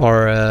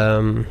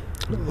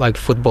like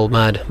football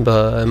mad,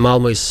 but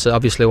Malmö is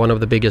obviously one of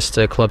the biggest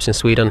clubs in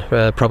Sweden,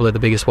 probably the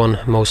biggest one,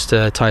 most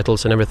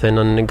titles and everything,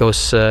 and it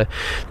goes to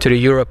the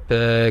Europe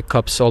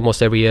Cups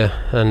almost every year,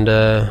 and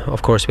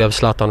of course we have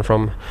Zlatan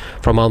from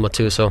Malmö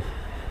too. So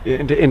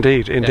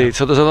indeed. Yeah.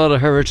 So there's a lot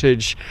of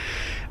heritage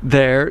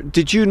there.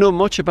 Did you know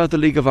much about the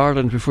League of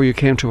Ireland before you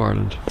came to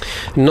Ireland?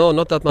 No,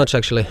 not that much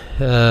actually.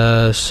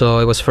 So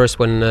it was first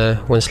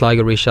when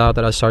Sligo reached out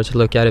that I started to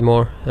look at it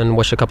more and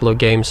watch a couple of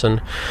games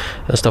and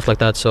stuff like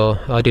that. So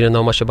I didn't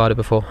know much about it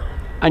before.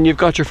 And you've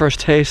got your first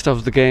taste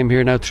of the game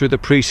here now through the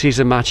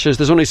pre-season matches.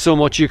 There's only so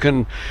much you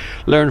can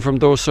learn from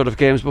those sort of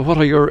games, but what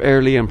are your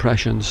early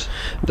impressions?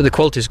 The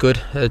quality is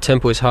good, the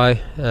tempo is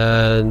high,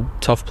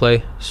 tough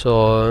play,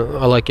 so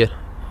I like it.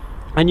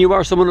 And you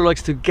are someone who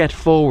likes to get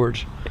forward?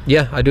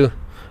 Yeah, I do.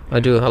 I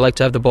like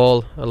to have the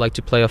ball. I like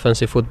to play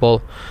offensive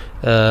football.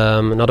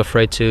 Not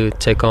afraid to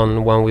take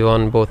on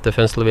 1v1 both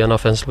defensively and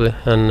offensively.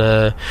 And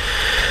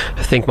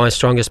I think my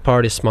strongest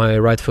part is my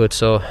right foot,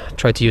 so I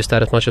try to use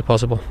that as much as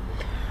possible.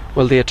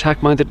 Well, the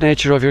attack-minded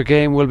nature of your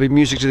game will be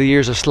music to the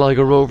ears of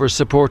Sligo Rovers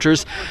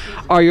supporters.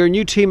 Are your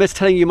new teammates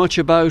telling you much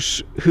about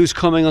who's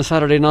coming on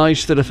Saturday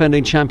night, the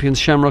defending champions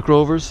Shamrock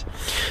Rovers?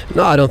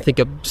 No, I don't think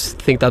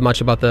that much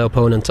about the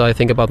opponent. I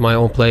think about my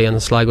own play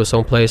and Sligo's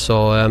own play.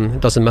 So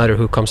it doesn't matter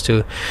who comes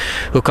to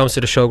the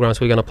showgrounds.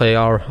 We're going to play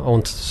our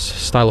own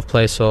style of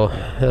play. So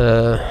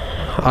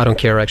I don't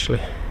care actually.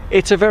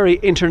 It's a very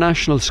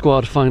international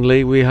squad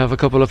finally. We have a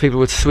couple of people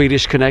with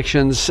Swedish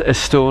connections,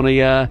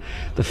 Estonia,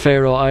 the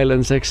Faroe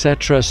Islands,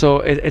 etc. So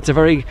it's a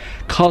very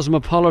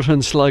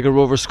cosmopolitan Sligo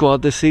Rovers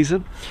squad this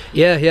season.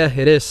 Yeah,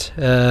 it is.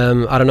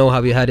 I don't know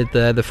how we had it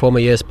the former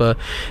years, but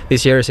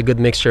this year is a good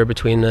mixture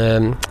between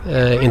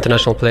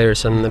international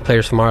players and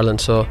players from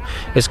Ireland. So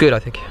it's good, I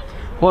think.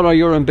 What are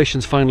your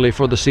ambitions finally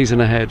for the season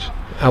ahead?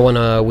 I want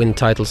to win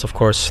titles, of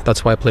course.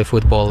 That's why I play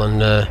football,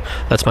 and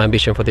that's my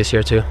ambition for this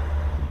year too.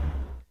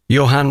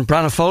 Johan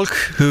Brannefolk,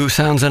 who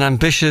sounds an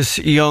ambitious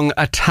young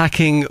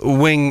attacking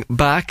wing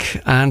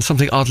back, and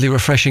something oddly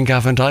refreshing,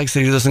 Gavin Dykes,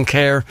 that he doesn't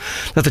care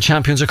that the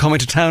champions are coming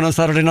to town on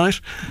Saturday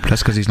night.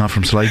 That's because he's not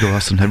from Sligo,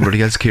 Austin.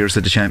 Everybody else cares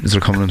that the champions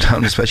are coming to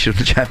town, especially if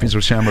the champions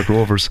are Shamrock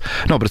Rovers.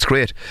 No, but it's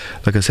great.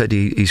 Like I said,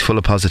 he's full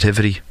of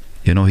positivity.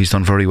 You know, he's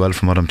done very well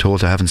from what I'm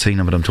told. I haven't seen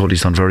him, but I'm told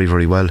he's done very,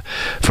 very well.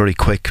 Very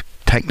quick,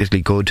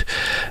 technically good.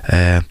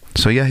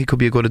 So yeah, he could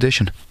be a good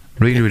addition.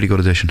 Really, really good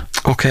addition.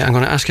 Okay, I'm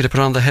going to ask you to put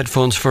on the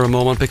headphones for a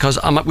moment, because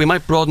we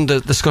might broaden the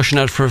discussion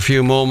out for a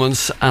few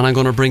moments, and I'm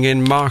going to bring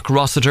in Mark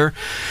Rossiter,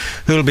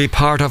 who will be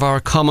part of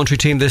our commentary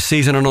team this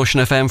season on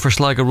Ocean FM for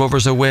Sligo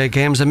Rovers away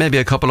games, and maybe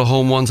a couple of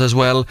home ones as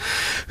well.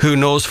 Who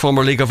knows,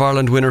 former League of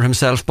Ireland winner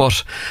himself,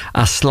 but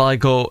a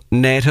Sligo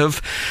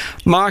native.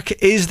 Mark,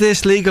 is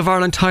this League of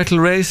Ireland title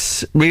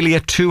race really a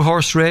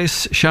two-horse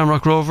race,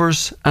 Shamrock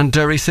Rovers and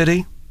Derry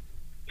City?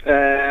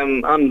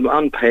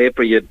 On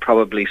paper, you'd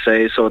probably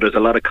say so. There's a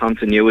lot of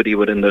continuity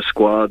within their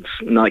squads,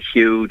 not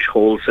huge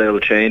wholesale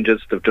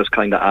changes. They've just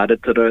kind of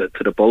added to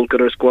the bulk of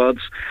their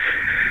squads.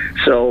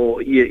 So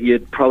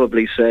you'd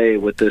probably say,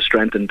 with the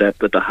strength and depth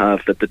that they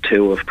have, that the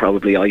two have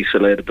probably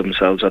isolated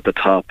themselves at the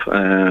top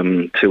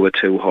to a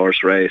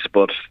two-horse race.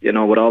 But you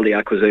know, with all the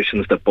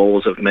acquisitions that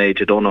Bohs have made,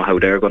 you don't know how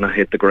they're going to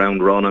hit the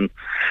ground running.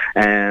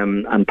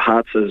 And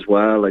Pats as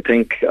well. I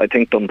think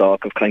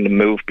Dundalk have kind of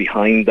moved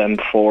behind them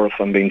before, if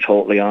I'm being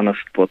totally honest.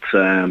 But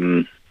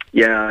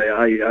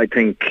I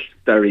think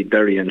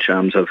Derry and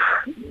Shams have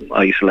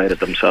isolated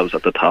themselves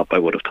at the top, I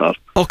would have thought.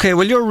 Okay,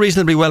 well, you're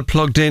reasonably well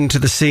plugged into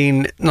the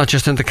scene, not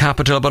just in the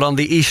capital but on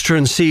the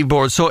eastern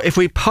seaboard. So if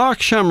we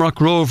park Shamrock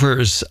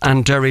Rovers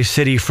and Derry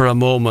City for a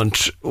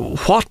moment,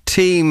 what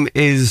team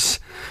is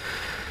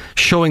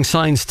showing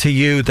signs to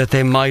you that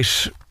they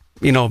might,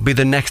 you know, be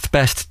the next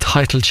best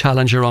title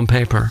challenger on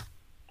paper?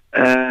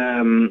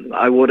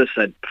 I would have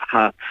said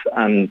Pats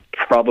and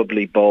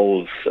probably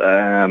Bohs.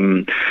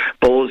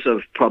 Bohs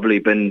have probably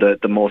been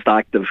the most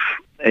active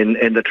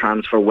in the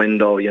transfer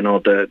window. You know,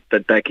 the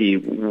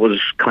Decky was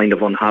kind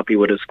of unhappy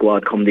with his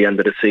squad come the end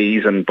of the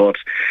season, but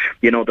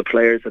you know, the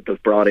players that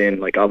they've brought in,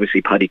 like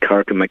obviously Paddy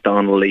Kirk and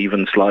McDonald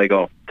leaving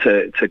Sligo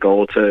to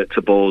go to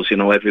Bohs. You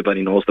know,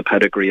 everybody knows the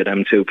pedigree of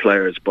them two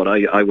players, but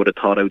I would have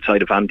thought,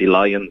 outside of Andy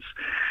Lyons,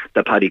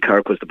 that Paddy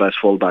Kirk was the best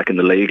fullback in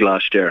the league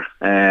last year.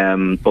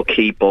 But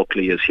Keith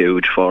Buckley is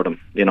huge for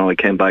them. You know, he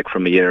came back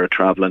from a year of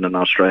travelling in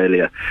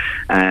Australia,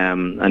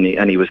 and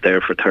he was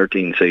there for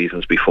 13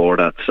 seasons before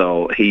that.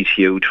 So he's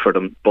huge for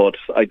them. But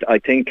I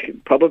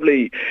think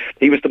probably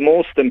he was the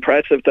most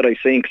impressive that I've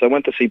seen, because I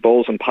went to see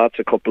Bohs and Pats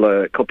a couple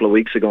of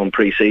weeks ago in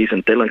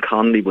pre-season. Dylan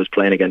Connolly was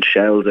playing against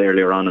Shells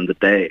earlier on in the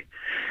day,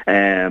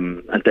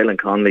 and Dylan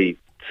Connolly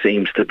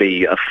seems to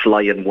be a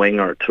flying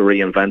winger to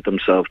reinvent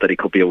himself, that he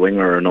could be a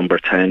winger or number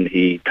 10.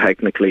 He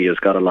technically has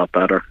got a lot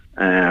better,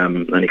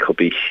 and he could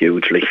be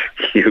hugely,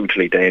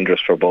 hugely dangerous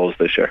for Bohs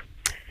this year.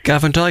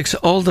 Gavin Dykes,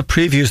 all the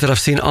previews that I've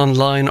seen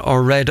online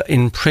or read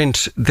in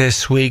print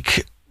this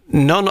week,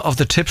 none of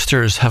the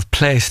tipsters have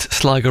placed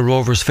Sligo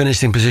Rovers'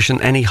 finishing position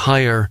any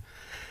higher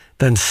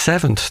than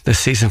 7th this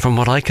season, from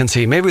what I can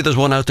see. Maybe there's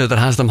one out there that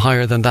has them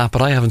higher than that,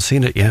 but I haven't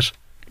seen it yet.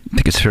 I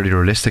think it's fairly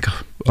realistic,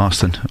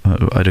 Austin.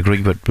 I'd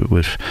agree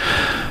with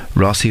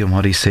Rossi and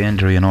what he's saying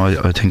there. You know,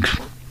 I think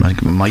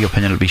in my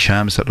opinion, it'll be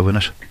Shams that'll win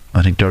it.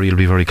 I think Derry will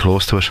be very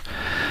close to it.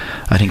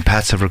 I think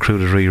Pats have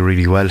recruited really,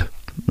 really well.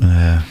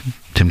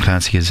 Tim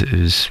Clancy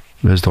has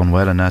done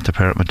well in that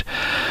department.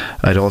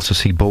 I'd also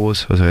see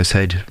Bohs, as I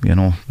said. You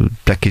know,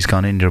 Becky's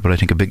gone in there, but I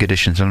think a big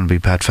addition is going to be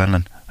Pat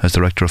Fenlon as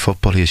director of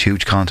football. He has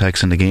huge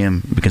contacts in the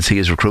game. We can see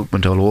his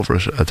recruitment all over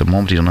it at the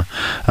moment. He's done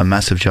a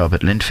massive job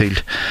at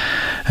Linfield.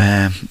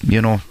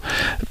 You know,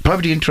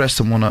 probably the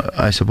interesting one,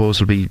 I suppose,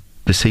 will be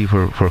to see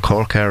where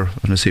Cork are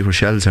and to see where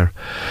Shells are.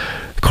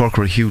 Cork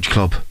are a huge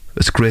club.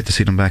 It's great to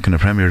see them back in the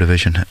Premier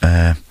Division.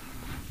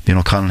 You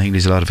know, Colin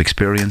Healy's a lot of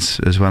experience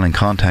as well in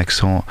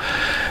contacts, so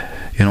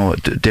you know,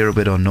 they're a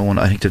bit unknown.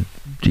 I think that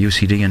the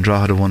UCD and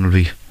Drogheda one will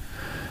be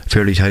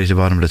fairly tight at the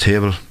bottom of the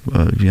table.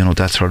 You know,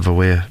 that sort of a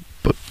way.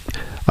 But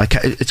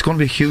it's going to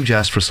be a huge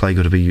ask for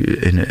Sligo to be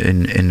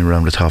in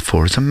around the top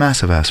 4. It's a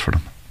massive ask for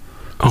them.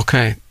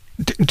 Okay.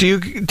 Do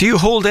you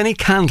hold any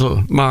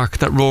candle, Mark,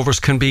 that Rovers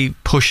can be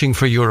pushing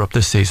for Europe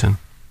this season?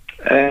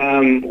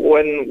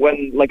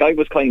 When like I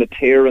was kind of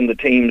tiering the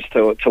teams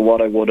to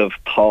what I would have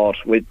thought,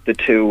 with the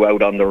two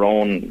out on their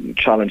own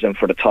challenging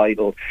for the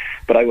title,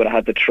 but I would have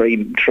had the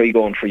three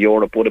going for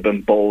Europe would have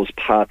been Bohs,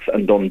 Pats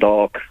and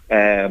Dundalk,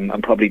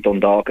 and probably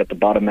Dundalk at the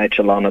bottom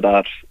echelon of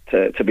that,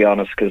 to be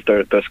honest, because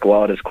their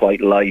squad is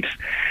quite light.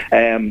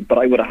 But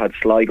I would have had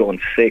Sligo in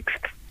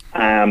 6th.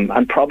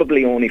 And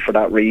probably only for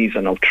that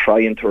reason of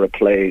trying to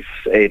replace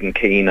Aidan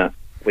Keena,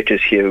 which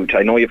is huge.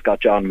 I know you've got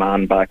John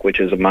Mann back,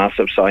 which is a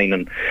massive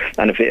signing,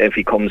 and if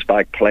he comes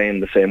back playing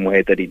the same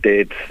way that he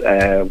did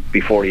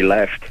before he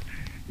left,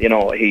 you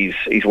know, he's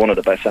one of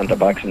the best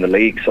centre-backs in the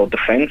league. So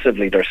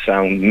defensively they're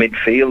sound,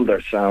 midfield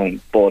they're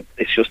sound, but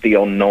it's just the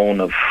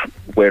unknown of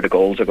where the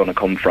goals are going to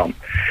come from.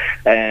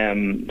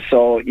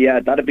 So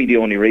yeah, that'd be the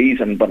only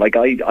reason. But like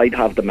I'd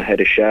have them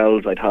ahead of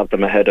Shells, I'd have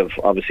them ahead of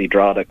obviously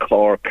Drogheda,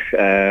 Cork,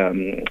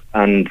 and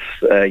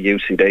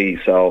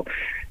UCD. So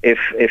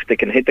if they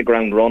can hit the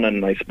ground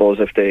running, I suppose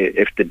if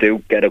they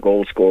do get a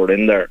goal scored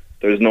in there,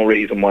 there's no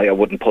reason why I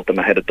wouldn't put them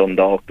ahead of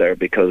Dundalk there,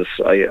 because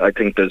I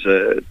think there's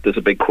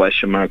a big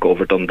question mark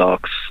over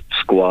Dundalk's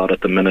squad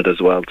at the minute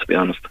as well, to be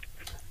honest.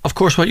 Of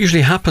course, what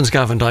usually happens,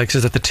 Gavin Dykes,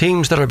 is that the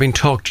teams that are being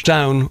talked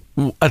down,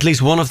 at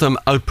least one of them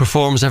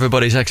outperforms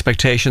everybody's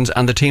expectations,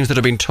 and the teams that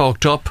are being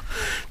talked up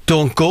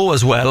don't go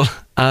as well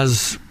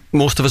as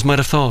most of us might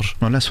have thought.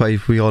 Well, that's why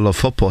we all love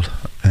football.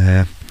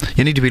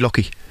 You need to be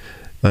lucky.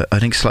 I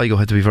think Sligo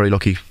had to be very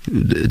lucky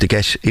to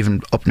get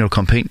even up near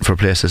competing for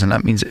places, and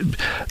that means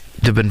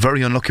they've been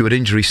very unlucky with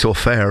injuries so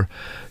far.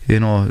 You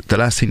know, the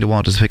last thing they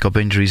want is to pick up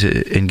injuries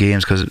in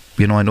games, because,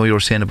 you know, I know you were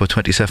saying about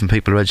 27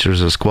 people registered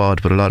as a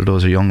squad, but a lot of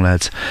those are young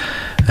lads.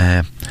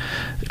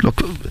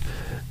 Look,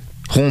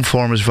 home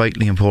form is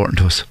vitally important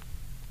to us.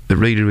 It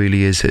really,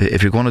 really is.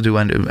 If you're going to do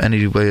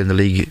any way in the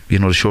league, you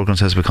know, the Showgrounds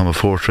has become a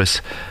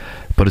fortress.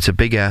 But it's a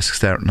big ask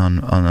starting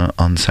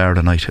on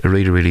Saturday night. It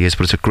really, really is.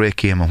 But it's a great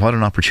game, and what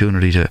an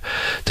opportunity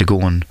to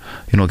go and,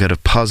 you know, get a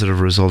positive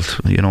result,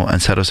 you know,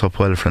 and set us up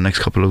well for the next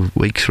couple of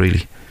weeks,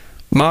 really.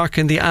 Mark,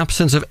 in the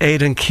absence of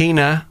Aidan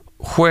Keena,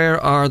 where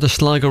are the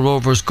Sligo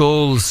Rovers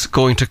goals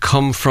going to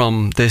come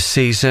from this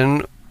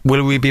season?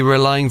 Will we be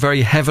relying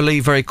very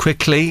heavily, very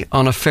quickly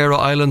on a Faroe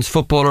Islands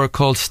footballer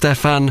called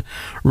Stefan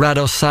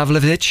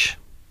Radosavljevic?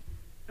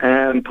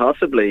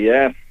 Possibly,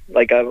 yeah.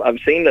 Like I've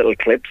seen little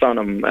clips on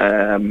him,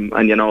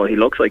 and you know, he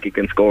looks like he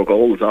can score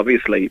goals,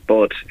 obviously,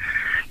 but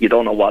you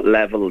don't know what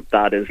level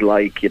that is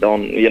like. You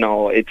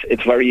know,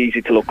 it's very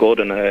easy to look good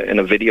in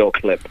a video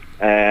clip.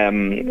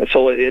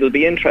 So it'll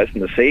be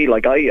interesting to see.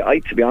 Like I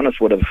to be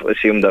honest, would have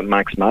assumed that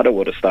Max Mata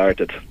would have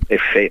started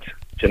if fit.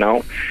 You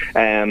know,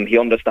 he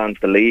understands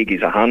the league.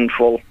 He's a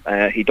handful.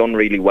 He done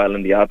really well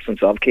in the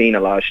absence of Keena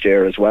last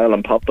year as well,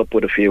 and popped up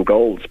with a few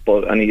goals.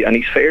 And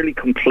he's fairly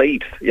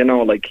complete. You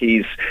know, like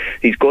he's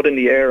good in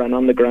the air and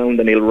on the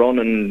ground, and he'll run.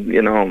 And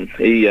you know,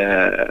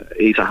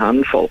 he's a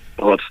handful.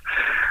 But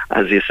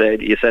as you said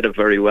it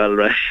very well,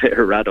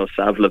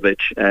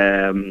 Radosavljevic.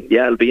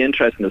 Yeah, it'll be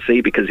interesting to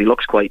see, because he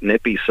looks quite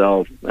nippy.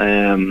 So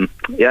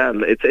yeah,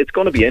 it's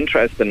going to be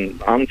interesting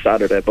on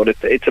Saturday. But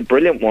it's a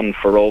brilliant one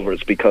for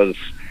Rovers, because,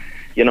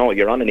 you know,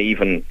 you're on an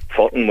even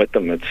footing with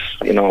them. It's,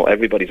 you know,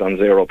 everybody's on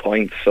 0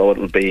 points, so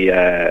it'll be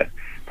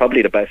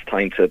probably the best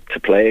time to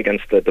play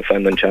against the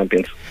defending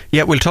champions.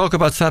 Yeah, we'll talk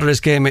about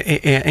Saturday's game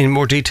in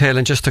more detail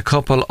in just a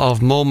couple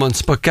of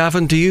moments. But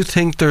Gavin, do you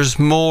think there's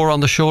more on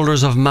the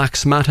shoulders of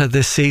Max Mata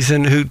this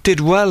season, who did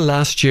well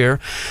last year,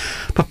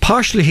 but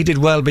partially he did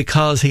well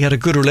because he had a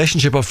good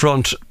relationship up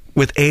front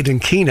with Aidan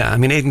Keena? I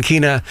mean, Aidan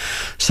Keena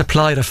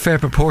supplied a fair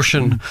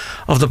proportion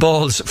of the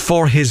balls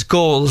for his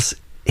goals.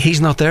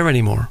 He's not there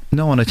anymore.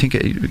 No, and I think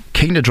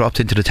Keena dropped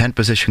into the 10th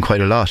position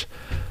quite a lot.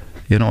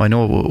 You know, I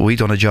know we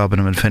done a job in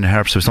him in Finn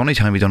Harps. It was the only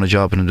time we done a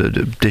job in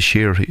him this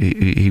year.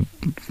 I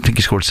think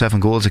he scored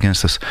 7 goals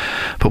against us,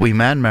 but we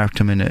man-marked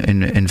him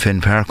in Finn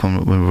Park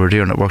when we were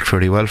there, and it worked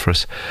fairly well for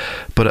us.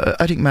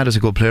 But I think Matt is a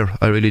good player.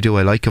 I really do.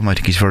 I like him. I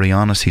think he's very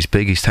honest. He's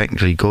big. He's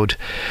technically good.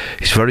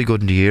 He's very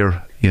good in the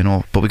air, you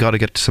know, but we got to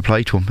get the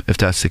supply to him if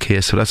that's the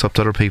case. So that's up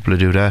to other people to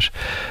do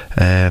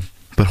that.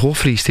 But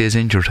hopefully he stays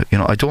injured. You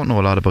know, I don't know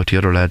a lot about the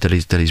other lad that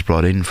he's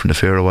brought in from the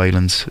Faroe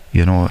Islands.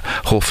 You know,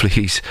 hopefully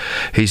he's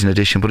an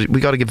addition, but we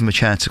got to give him a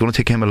chance. It's going to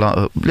take him a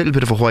little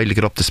bit of a while to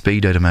get up to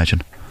speed, I'd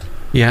imagine.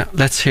 Yeah,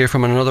 let's hear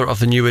from another of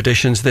the new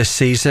additions this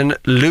season.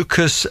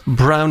 Lucas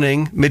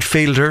Browning,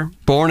 midfielder,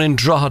 born in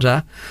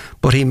Drogheda,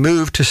 but he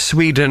moved to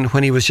Sweden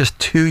when he was just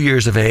 2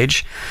 years of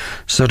age.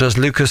 So does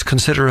Lucas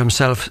consider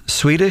himself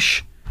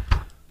Swedish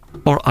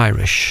or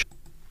Irish?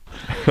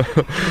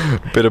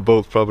 Bit of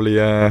both, probably.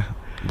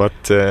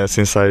 But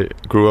since I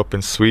grew up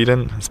in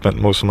Sweden, spent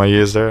most of my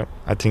years there,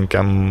 I think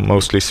I'm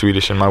mostly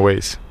Swedish in my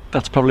ways.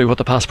 That's probably what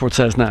the passport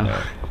says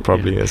now.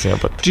 Probably is, yeah.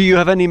 But do you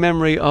have any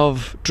memory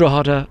of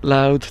Drogheda,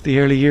 Louth, the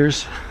early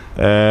years?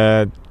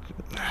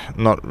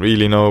 Not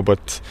really, no.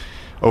 But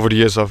over the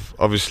years, I've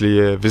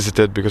obviously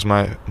visited because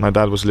my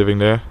dad was living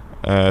there.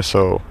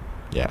 So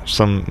yeah,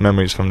 some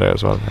memories from there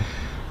as well.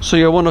 So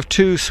you're one of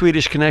 2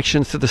 Swedish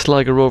connections to the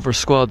Sligo Rovers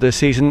squad this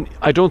season.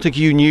 I don't think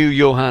you knew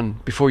Johan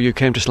before you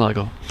came to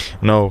Sligo.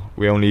 No,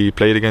 we only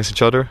played against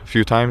each other a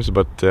few times,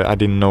 but I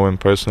didn't know him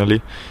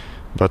personally.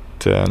 But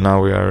now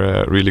we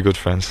are really good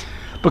friends.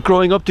 But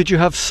growing up, did you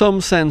have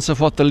some sense of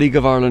what the League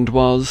of Ireland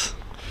was?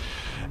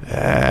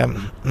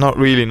 Not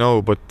really,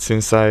 no. But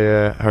since I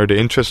heard the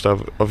interest,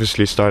 I've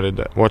obviously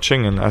started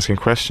watching and asking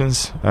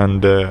questions.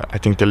 And I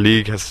think the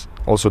league has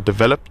also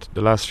developed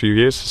the last few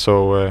years.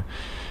 So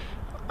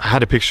I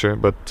had a picture,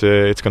 but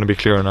it's going to be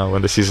clearer now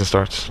when the season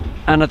starts.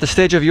 And at the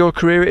stage of your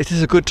career, it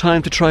is a good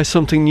time to try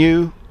something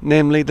new,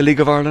 namely the League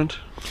of Ireland?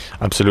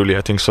 Absolutely,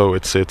 I think so.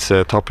 It's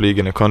a top league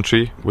in a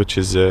country, which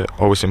is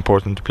always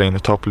important to play in the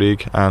top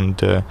league,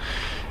 and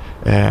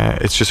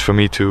it's just for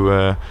me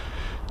to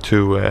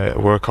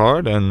work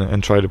hard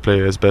and try to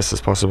play as best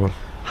as possible.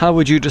 How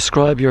would you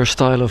describe your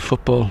style of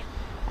football?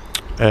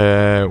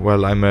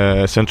 Well, I'm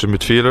a central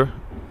midfielder,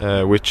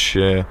 which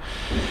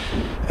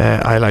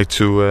I like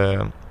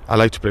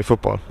to play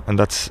football, and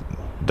that's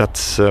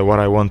what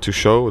I want to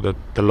show, that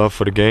the love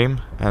for the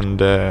game, and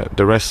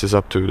the rest is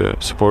up to the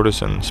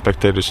supporters and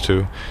spectators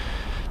to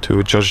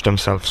judge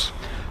themselves.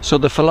 So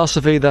the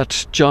philosophy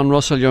that John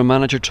Russell, your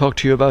manager, talked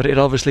to you about, it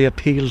obviously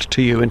appealed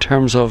to you in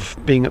terms of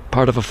being a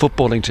part of a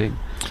footballing team.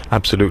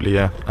 Absolutely,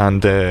 yeah.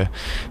 And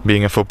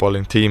being a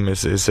footballing team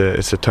is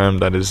a term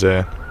that is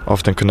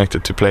often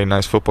connected to playing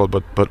nice football,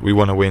 but we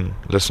want to win.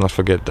 Let's not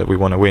forget that we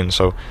want to win,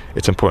 so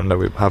it's important that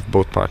we have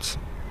both parts.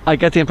 I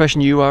get the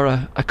impression you are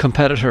a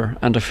competitor,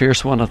 and a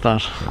fierce one at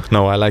that.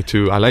 No, I like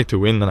to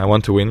win, and I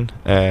want to win,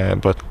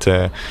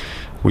 but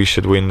we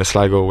should win the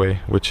Sligo way,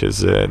 which is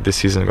this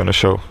season going to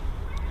show.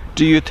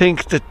 Do you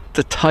think that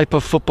the type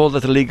of football that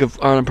the League of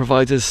Ireland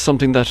provides is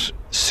something that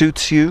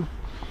suits you?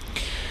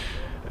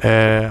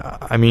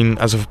 I mean,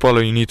 as a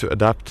footballer you need to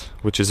adapt,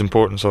 which is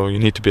important, so you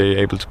need to be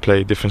able to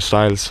play different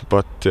styles,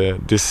 but the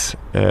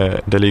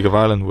League of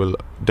Ireland will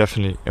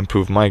definitely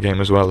improve my game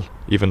as well,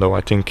 even though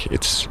I think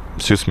it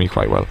suits me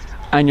quite well.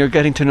 And you're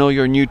getting to know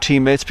your new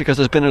teammates, because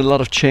there's been a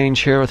lot of change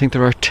here. I think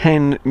there are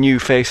 10 new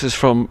faces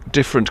from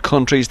different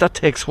countries. That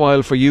takes a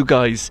while for you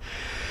guys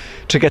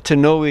to get to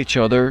know each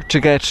other, to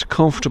get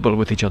comfortable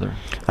with each other.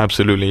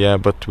 Absolutely, yeah,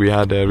 but we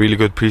had a really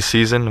good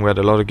pre-season. We had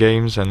a lot of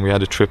games, and we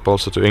had a trip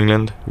also to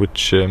England,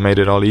 which made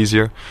it all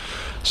easier.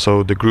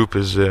 So the group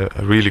is a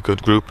really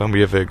good group, and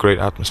we have a great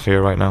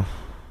atmosphere right now.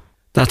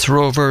 That's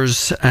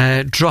Rovers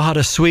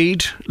Drogheda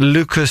Swede,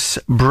 Lucas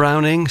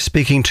Browning,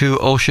 speaking to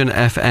Ocean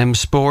FM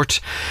Sport.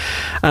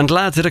 And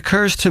lads, it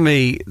occurs to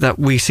me that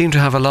we seem to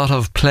have a lot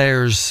of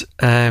players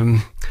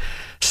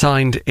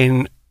signed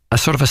in a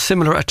sort of a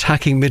similar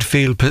attacking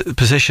midfield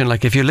position.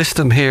 Like if you list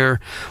them here,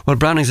 well,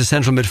 Browning's a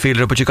central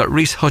midfielder, but you've got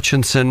Reece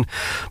Hutchinson,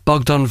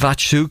 Bogdan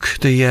Vatsuk,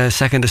 the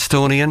second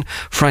Estonian,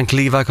 Frank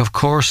Levac, of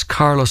course,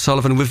 Carl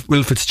O'Sullivan,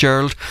 Will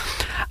Fitzgerald,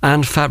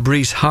 and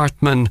Fabrice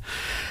Hartmann,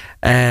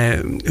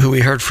 who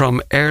we heard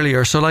from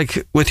earlier. So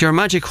like with your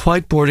magic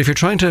whiteboard, if you're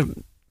trying to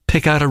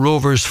pick out a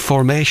Rovers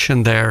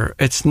formation there,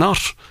 it's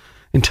not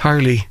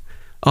entirely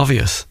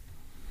obvious.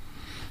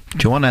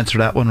 Do you want to answer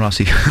that one,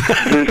 Rossi?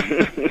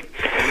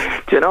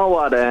 Do you know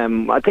what?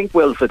 I think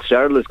Will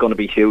Fitzgerald is going to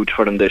be huge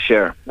for them this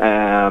year.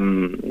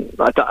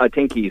 I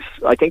think he's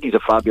a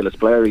fabulous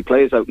player. He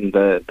plays out in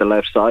the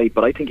left side,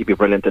 but I think he'd be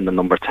brilliant in the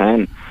number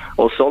 10.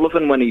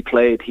 O'Sullivan, when he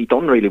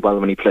done really well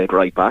when he played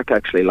right back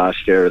actually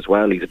last year as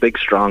well. He's a big,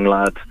 strong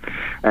lad.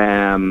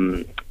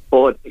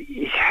 But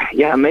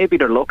yeah, maybe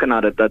they're looking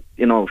at it that,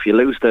 you know, if you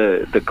lose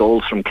the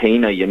goals from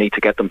Keena, you need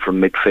to get them from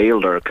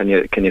midfield, or can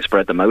you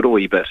spread them out a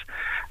wee bit?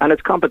 And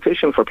it's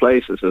competition for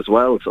places as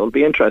well, so it'll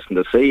be interesting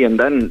to see. And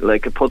then,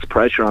 like, it puts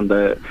pressure on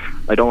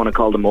I don't want to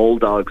call them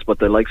old dogs, but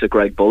the likes of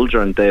Greg Bulger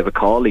and David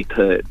Cawley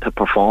to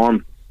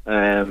perform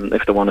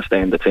if they want to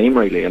stay in the team,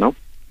 really, you know.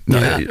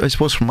 Yeah. I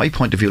suppose from my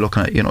point of view,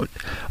 looking at, you know,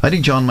 I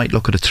think John might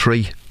look at a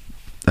 3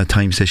 at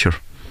times this year.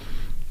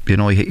 You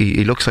know,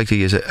 he looks like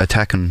he is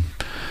attacking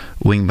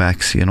wing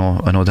backs. You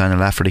know, I know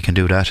Daniel Lafferty can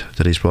do that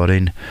he's brought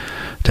in.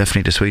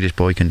 Definitely the Swedish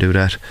boy can do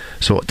that.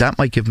 So that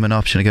might give him an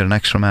option to get an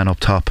extra man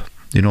up top.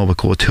 You know, but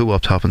go 2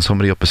 up top and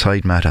somebody up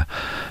beside Mata.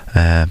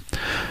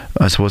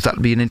 I suppose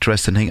that'll be an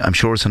interesting thing. I'm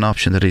sure it's an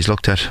option that he's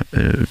looked at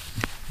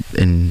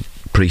in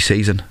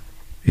pre-season.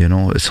 You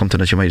know, it's something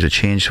that you might have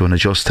changed to and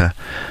adjust to.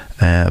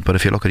 But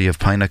if you look at it, you have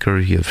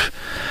Pinecker,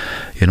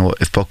 you know,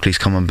 if Buckley's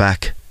coming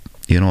back,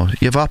 you know,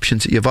 you have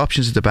options. You have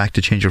options at the back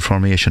to change your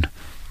formation.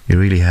 You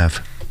really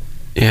have.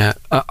 Yeah.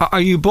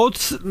 Are you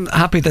both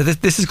happy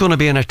that this is going to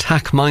be an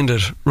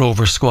attack-minded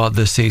Rovers squad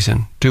this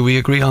season? Do we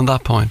agree on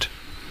that point?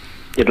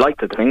 You'd like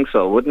to think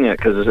so, wouldn't you?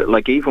 Because,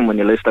 like, even when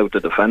you list out the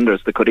defenders,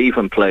 they could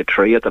even play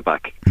 3 at the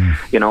back.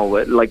 You know,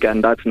 like,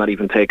 and that's not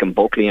even taking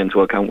Buckley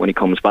into account when he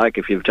comes back.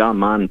 If you've John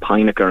Mann,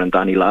 Pinecker and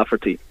Danny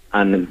Lafferty,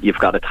 and you've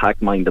got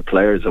attack-minded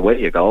players, away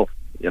you go.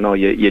 You know,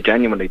 you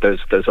genuinely,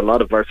 there's a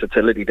lot of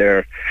versatility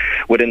there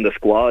within the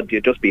squad.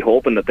 You'd just be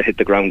hoping that they hit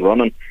the ground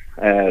running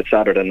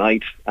Saturday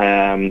night,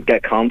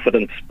 get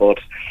confidence. But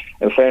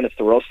in fairness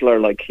to Rustler,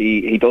 like,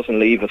 he doesn't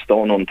leave a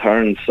stone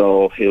unturned,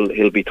 so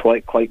he'll be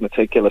quite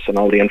meticulous in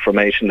all the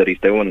information that he's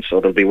doing,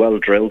 so they'll be well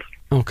drilled.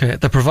 Okay,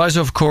 the proviso,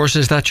 of course,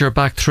 is that your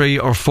back 3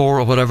 or 4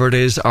 or whatever it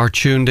is are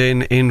tuned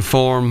in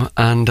form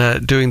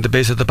and doing the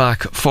biz at the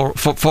back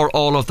for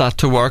all of that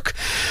to work.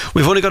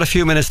 We've only got a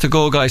few minutes to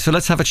go, guys, so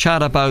let's have a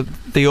chat about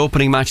the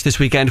opening match this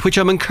weekend, which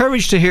I'm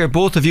encouraged to hear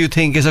both of you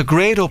think is a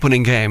great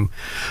opening game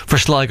for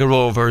Sligo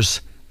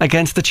Rovers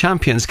against the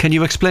champions. Can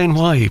you explain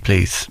why,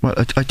 please? Well,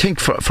 I think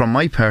from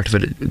my part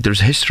of it, there's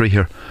history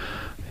here.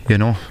 You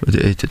know,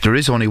 there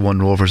is only one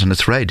Rovers and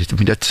it's red. I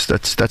mean, that's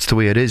the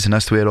way it is, and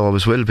that's the way it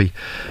always will be.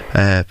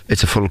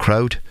 It's a full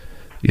crowd.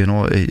 You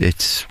know,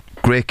 it's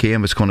a great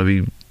game. It's going to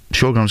be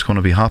Showground's going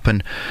to be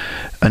hopping,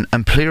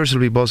 and players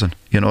will be buzzing.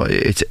 You know,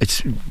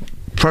 it's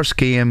first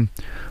game.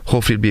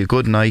 Hopefully it'll be a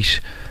good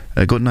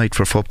night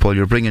for football.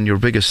 You're bringing your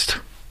biggest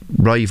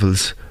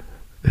rivals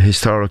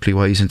historically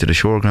wise into the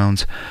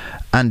Showgrounds,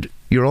 and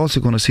you're also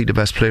going to see the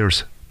best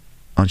players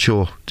on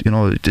show, you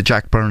know, the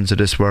Jack Burns of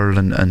this world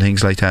and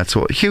things like that.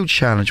 So a huge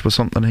challenge, but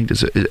something I think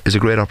is a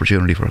great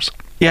opportunity for us.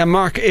 Yeah,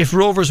 Mark, if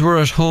Rovers were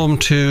at home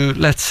to,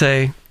 let's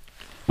say,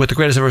 with the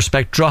greatest of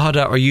respect,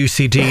 Drogheda or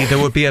UCD, there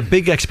would be a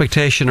big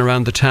expectation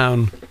around the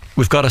town.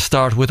 We've got to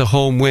start with a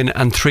home win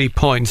and 3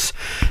 points.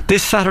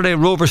 This Saturday,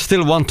 Rovers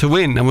still want to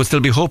win and will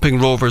still be hoping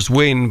Rovers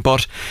win,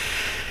 but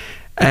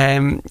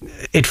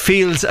it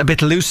feels a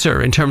bit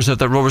looser in terms of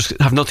that Rovers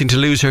have nothing to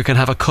lose here, can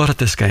have a cut at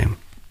this game.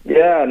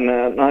 Yeah,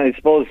 and I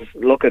suppose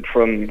look at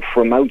from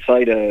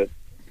outside of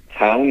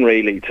town,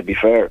 really, to be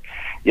fair,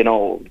 you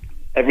know,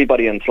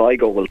 everybody in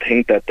Sligo will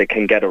think that they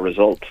can get a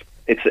result.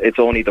 It's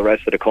only the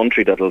rest of the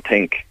country that'll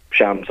think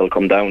Shams will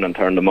come down and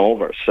turn them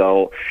over.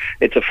 So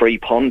it's a free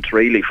punt,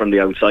 really, from the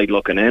outside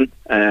looking in.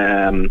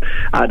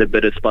 Add a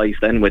bit of spice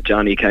then with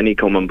Johnny Kenny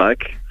coming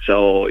back.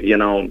 So, you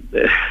know,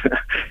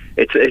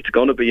 it's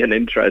going to be an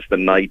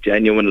interesting night,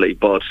 genuinely.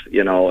 But,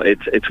 you know,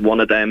 it's one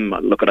of them.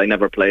 Look, I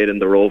never played in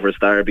the Rovers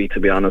Derby,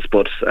 to be honest,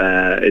 but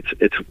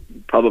it's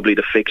probably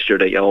the fixture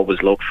that you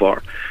always look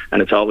for.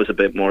 And it's always a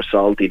bit more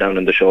salty down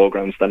in the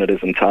Showgrounds than it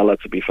is in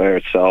Tallaght, to be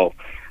fair. So,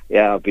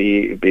 yeah,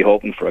 be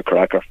hoping for a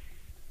cracker.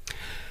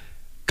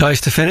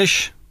 Guys, to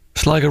finish,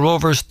 Sligo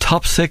Rovers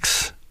top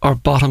 6 or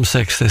bottom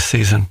 6 this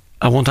season?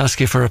 I won't ask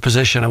you for a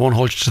position, I won't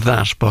hold you to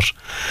that, but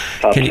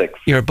top 6.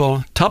 You're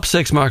top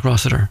 6, Mark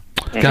Rossiter.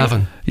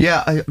 Gavin?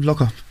 Yeah,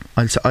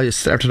 I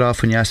started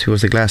off when you asked me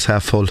was the glass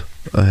half full.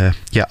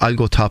 Yeah, I'll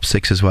go top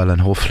 6 as well,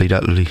 and hopefully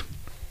that'll be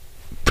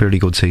a fairly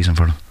good season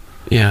for them.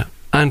 Yeah,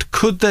 and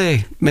could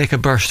they make a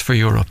burst for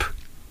Europe?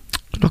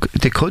 Look,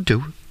 they could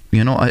do.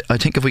 You know, I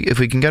think if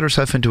we can get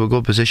ourselves into a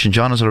good position,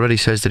 John has already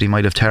says that he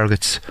might have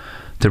targets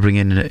to bring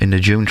in the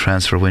June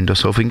transfer window.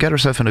 So if we can get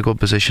ourselves in a good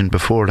position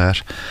before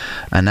that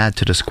and add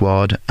to the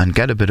squad and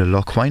get a bit of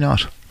luck, why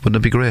not? Wouldn't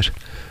it be great?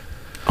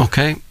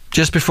 Okay.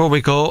 Just before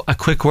we go, a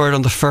quick word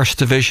on the First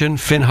Division.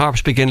 Finn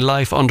Harps begin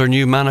life under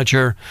new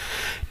manager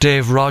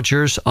Dave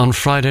Rogers on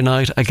Friday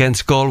night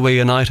against Galway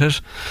United.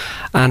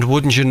 And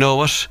wouldn't you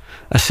know it,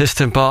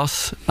 assistant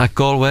boss at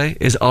Galway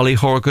is Ollie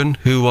Horgan,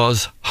 who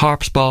was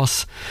Harps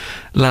boss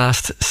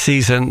last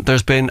season.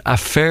 There's been a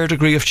fair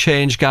degree of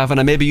change, Gavin,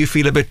 and maybe you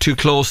feel a bit too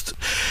close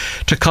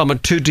to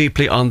comment too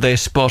deeply on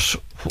this, but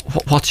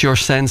what's your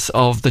sense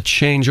of the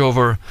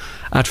changeover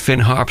at Finn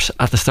Harps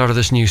at the start of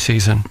this new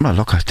season? Well,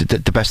 look,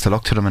 the best of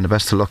luck to them, and the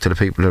best of luck to the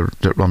people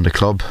that run the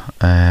club.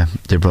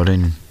 They brought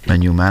in a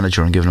new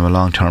manager and given him a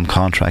long-term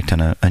contract,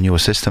 and a new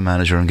assistant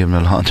manager and given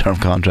him a long-term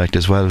contract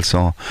as well.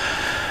 So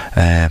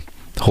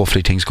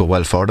hopefully things go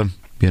well for them.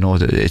 You know,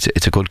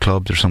 it's a good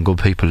club. There's some good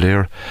people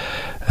there.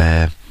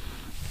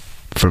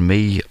 For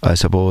me, I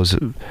suppose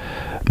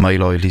my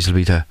loyalties will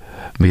be to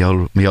my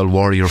old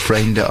warrior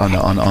friend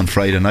on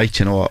Friday night,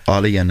 you know,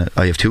 Ollie, and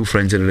I have 2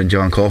 friends in it, and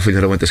John Coffey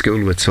that I went to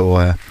school with. So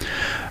I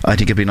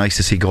think it'd be nice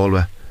to see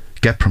Galway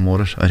get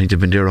promoted. I think they've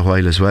been there a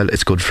while as well.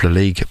 It's good for the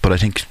league, but I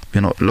think,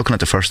 you know, looking at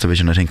the First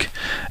Division, I think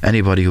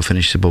anybody who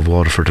finishes above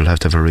Waterford will have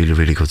to have a really,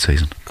 really good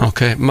season.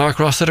 Okay, Mark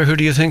Rossiter, who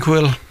do you think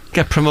will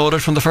get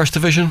promoted from the First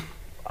Division?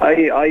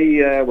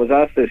 I was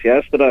asked this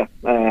yesterday,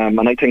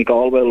 and I think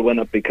Galway will win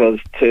it because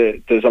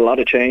there's a lot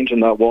of change in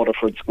that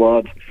Waterford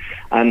squad,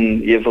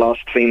 and you've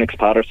lost Phoenix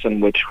Patterson,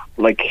 which,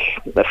 like,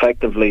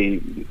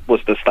 effectively was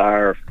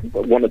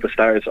one of the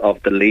stars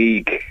of the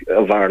League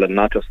of Ireland,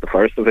 not just the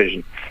First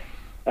Division.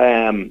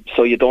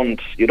 So you don't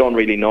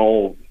really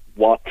know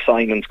what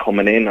signings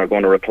coming in are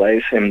going to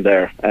replace him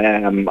there.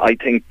 I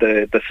think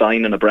the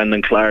signing of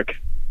Brendan Clark,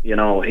 you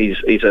know,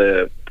 he's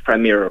a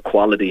premier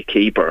quality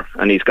keeper,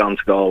 and he's gone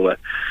to Galway.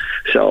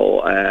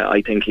 So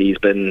I think he's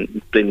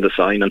been the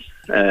signing of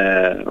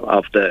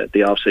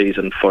the off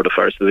season for the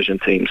First Division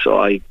team. So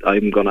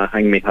I'm going to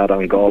hang my hat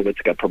on Galway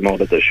to get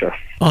promoted this year.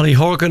 Ollie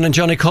Horgan and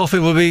Johnny Coffey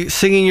will be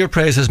singing your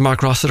praises,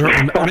 Mark Rossiter,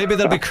 or maybe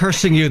they'll be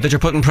cursing you that you're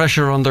putting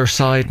pressure on their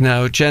side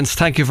now. Gents,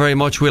 thank you very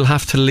much. We'll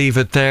have to leave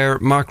it there.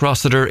 Mark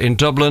Rossiter in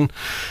Dublin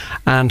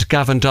and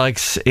Gavin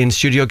Dykes in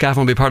studio.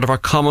 Gavin will be part of our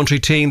commentary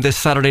team this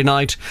Saturday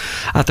night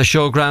at the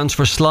Showgrounds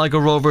for Sligo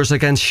Rovers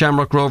against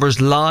Shamrock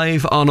Rovers,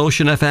 live on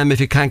Ocean FM if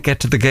you can't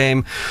get to the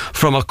game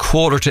from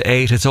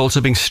 7:45. It's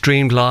also being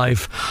streamed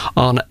live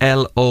on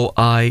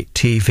LOI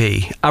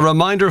TV. A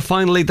reminder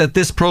finally that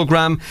this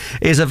programme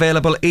is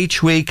available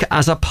each week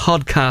as a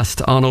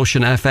podcast on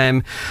Ocean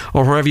FM,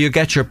 or wherever you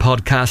get your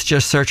podcast.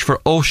 Just search for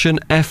Ocean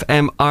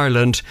FM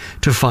Ireland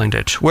to find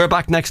it. We're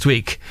back next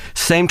week,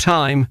 same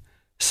time,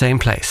 same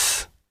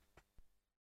place.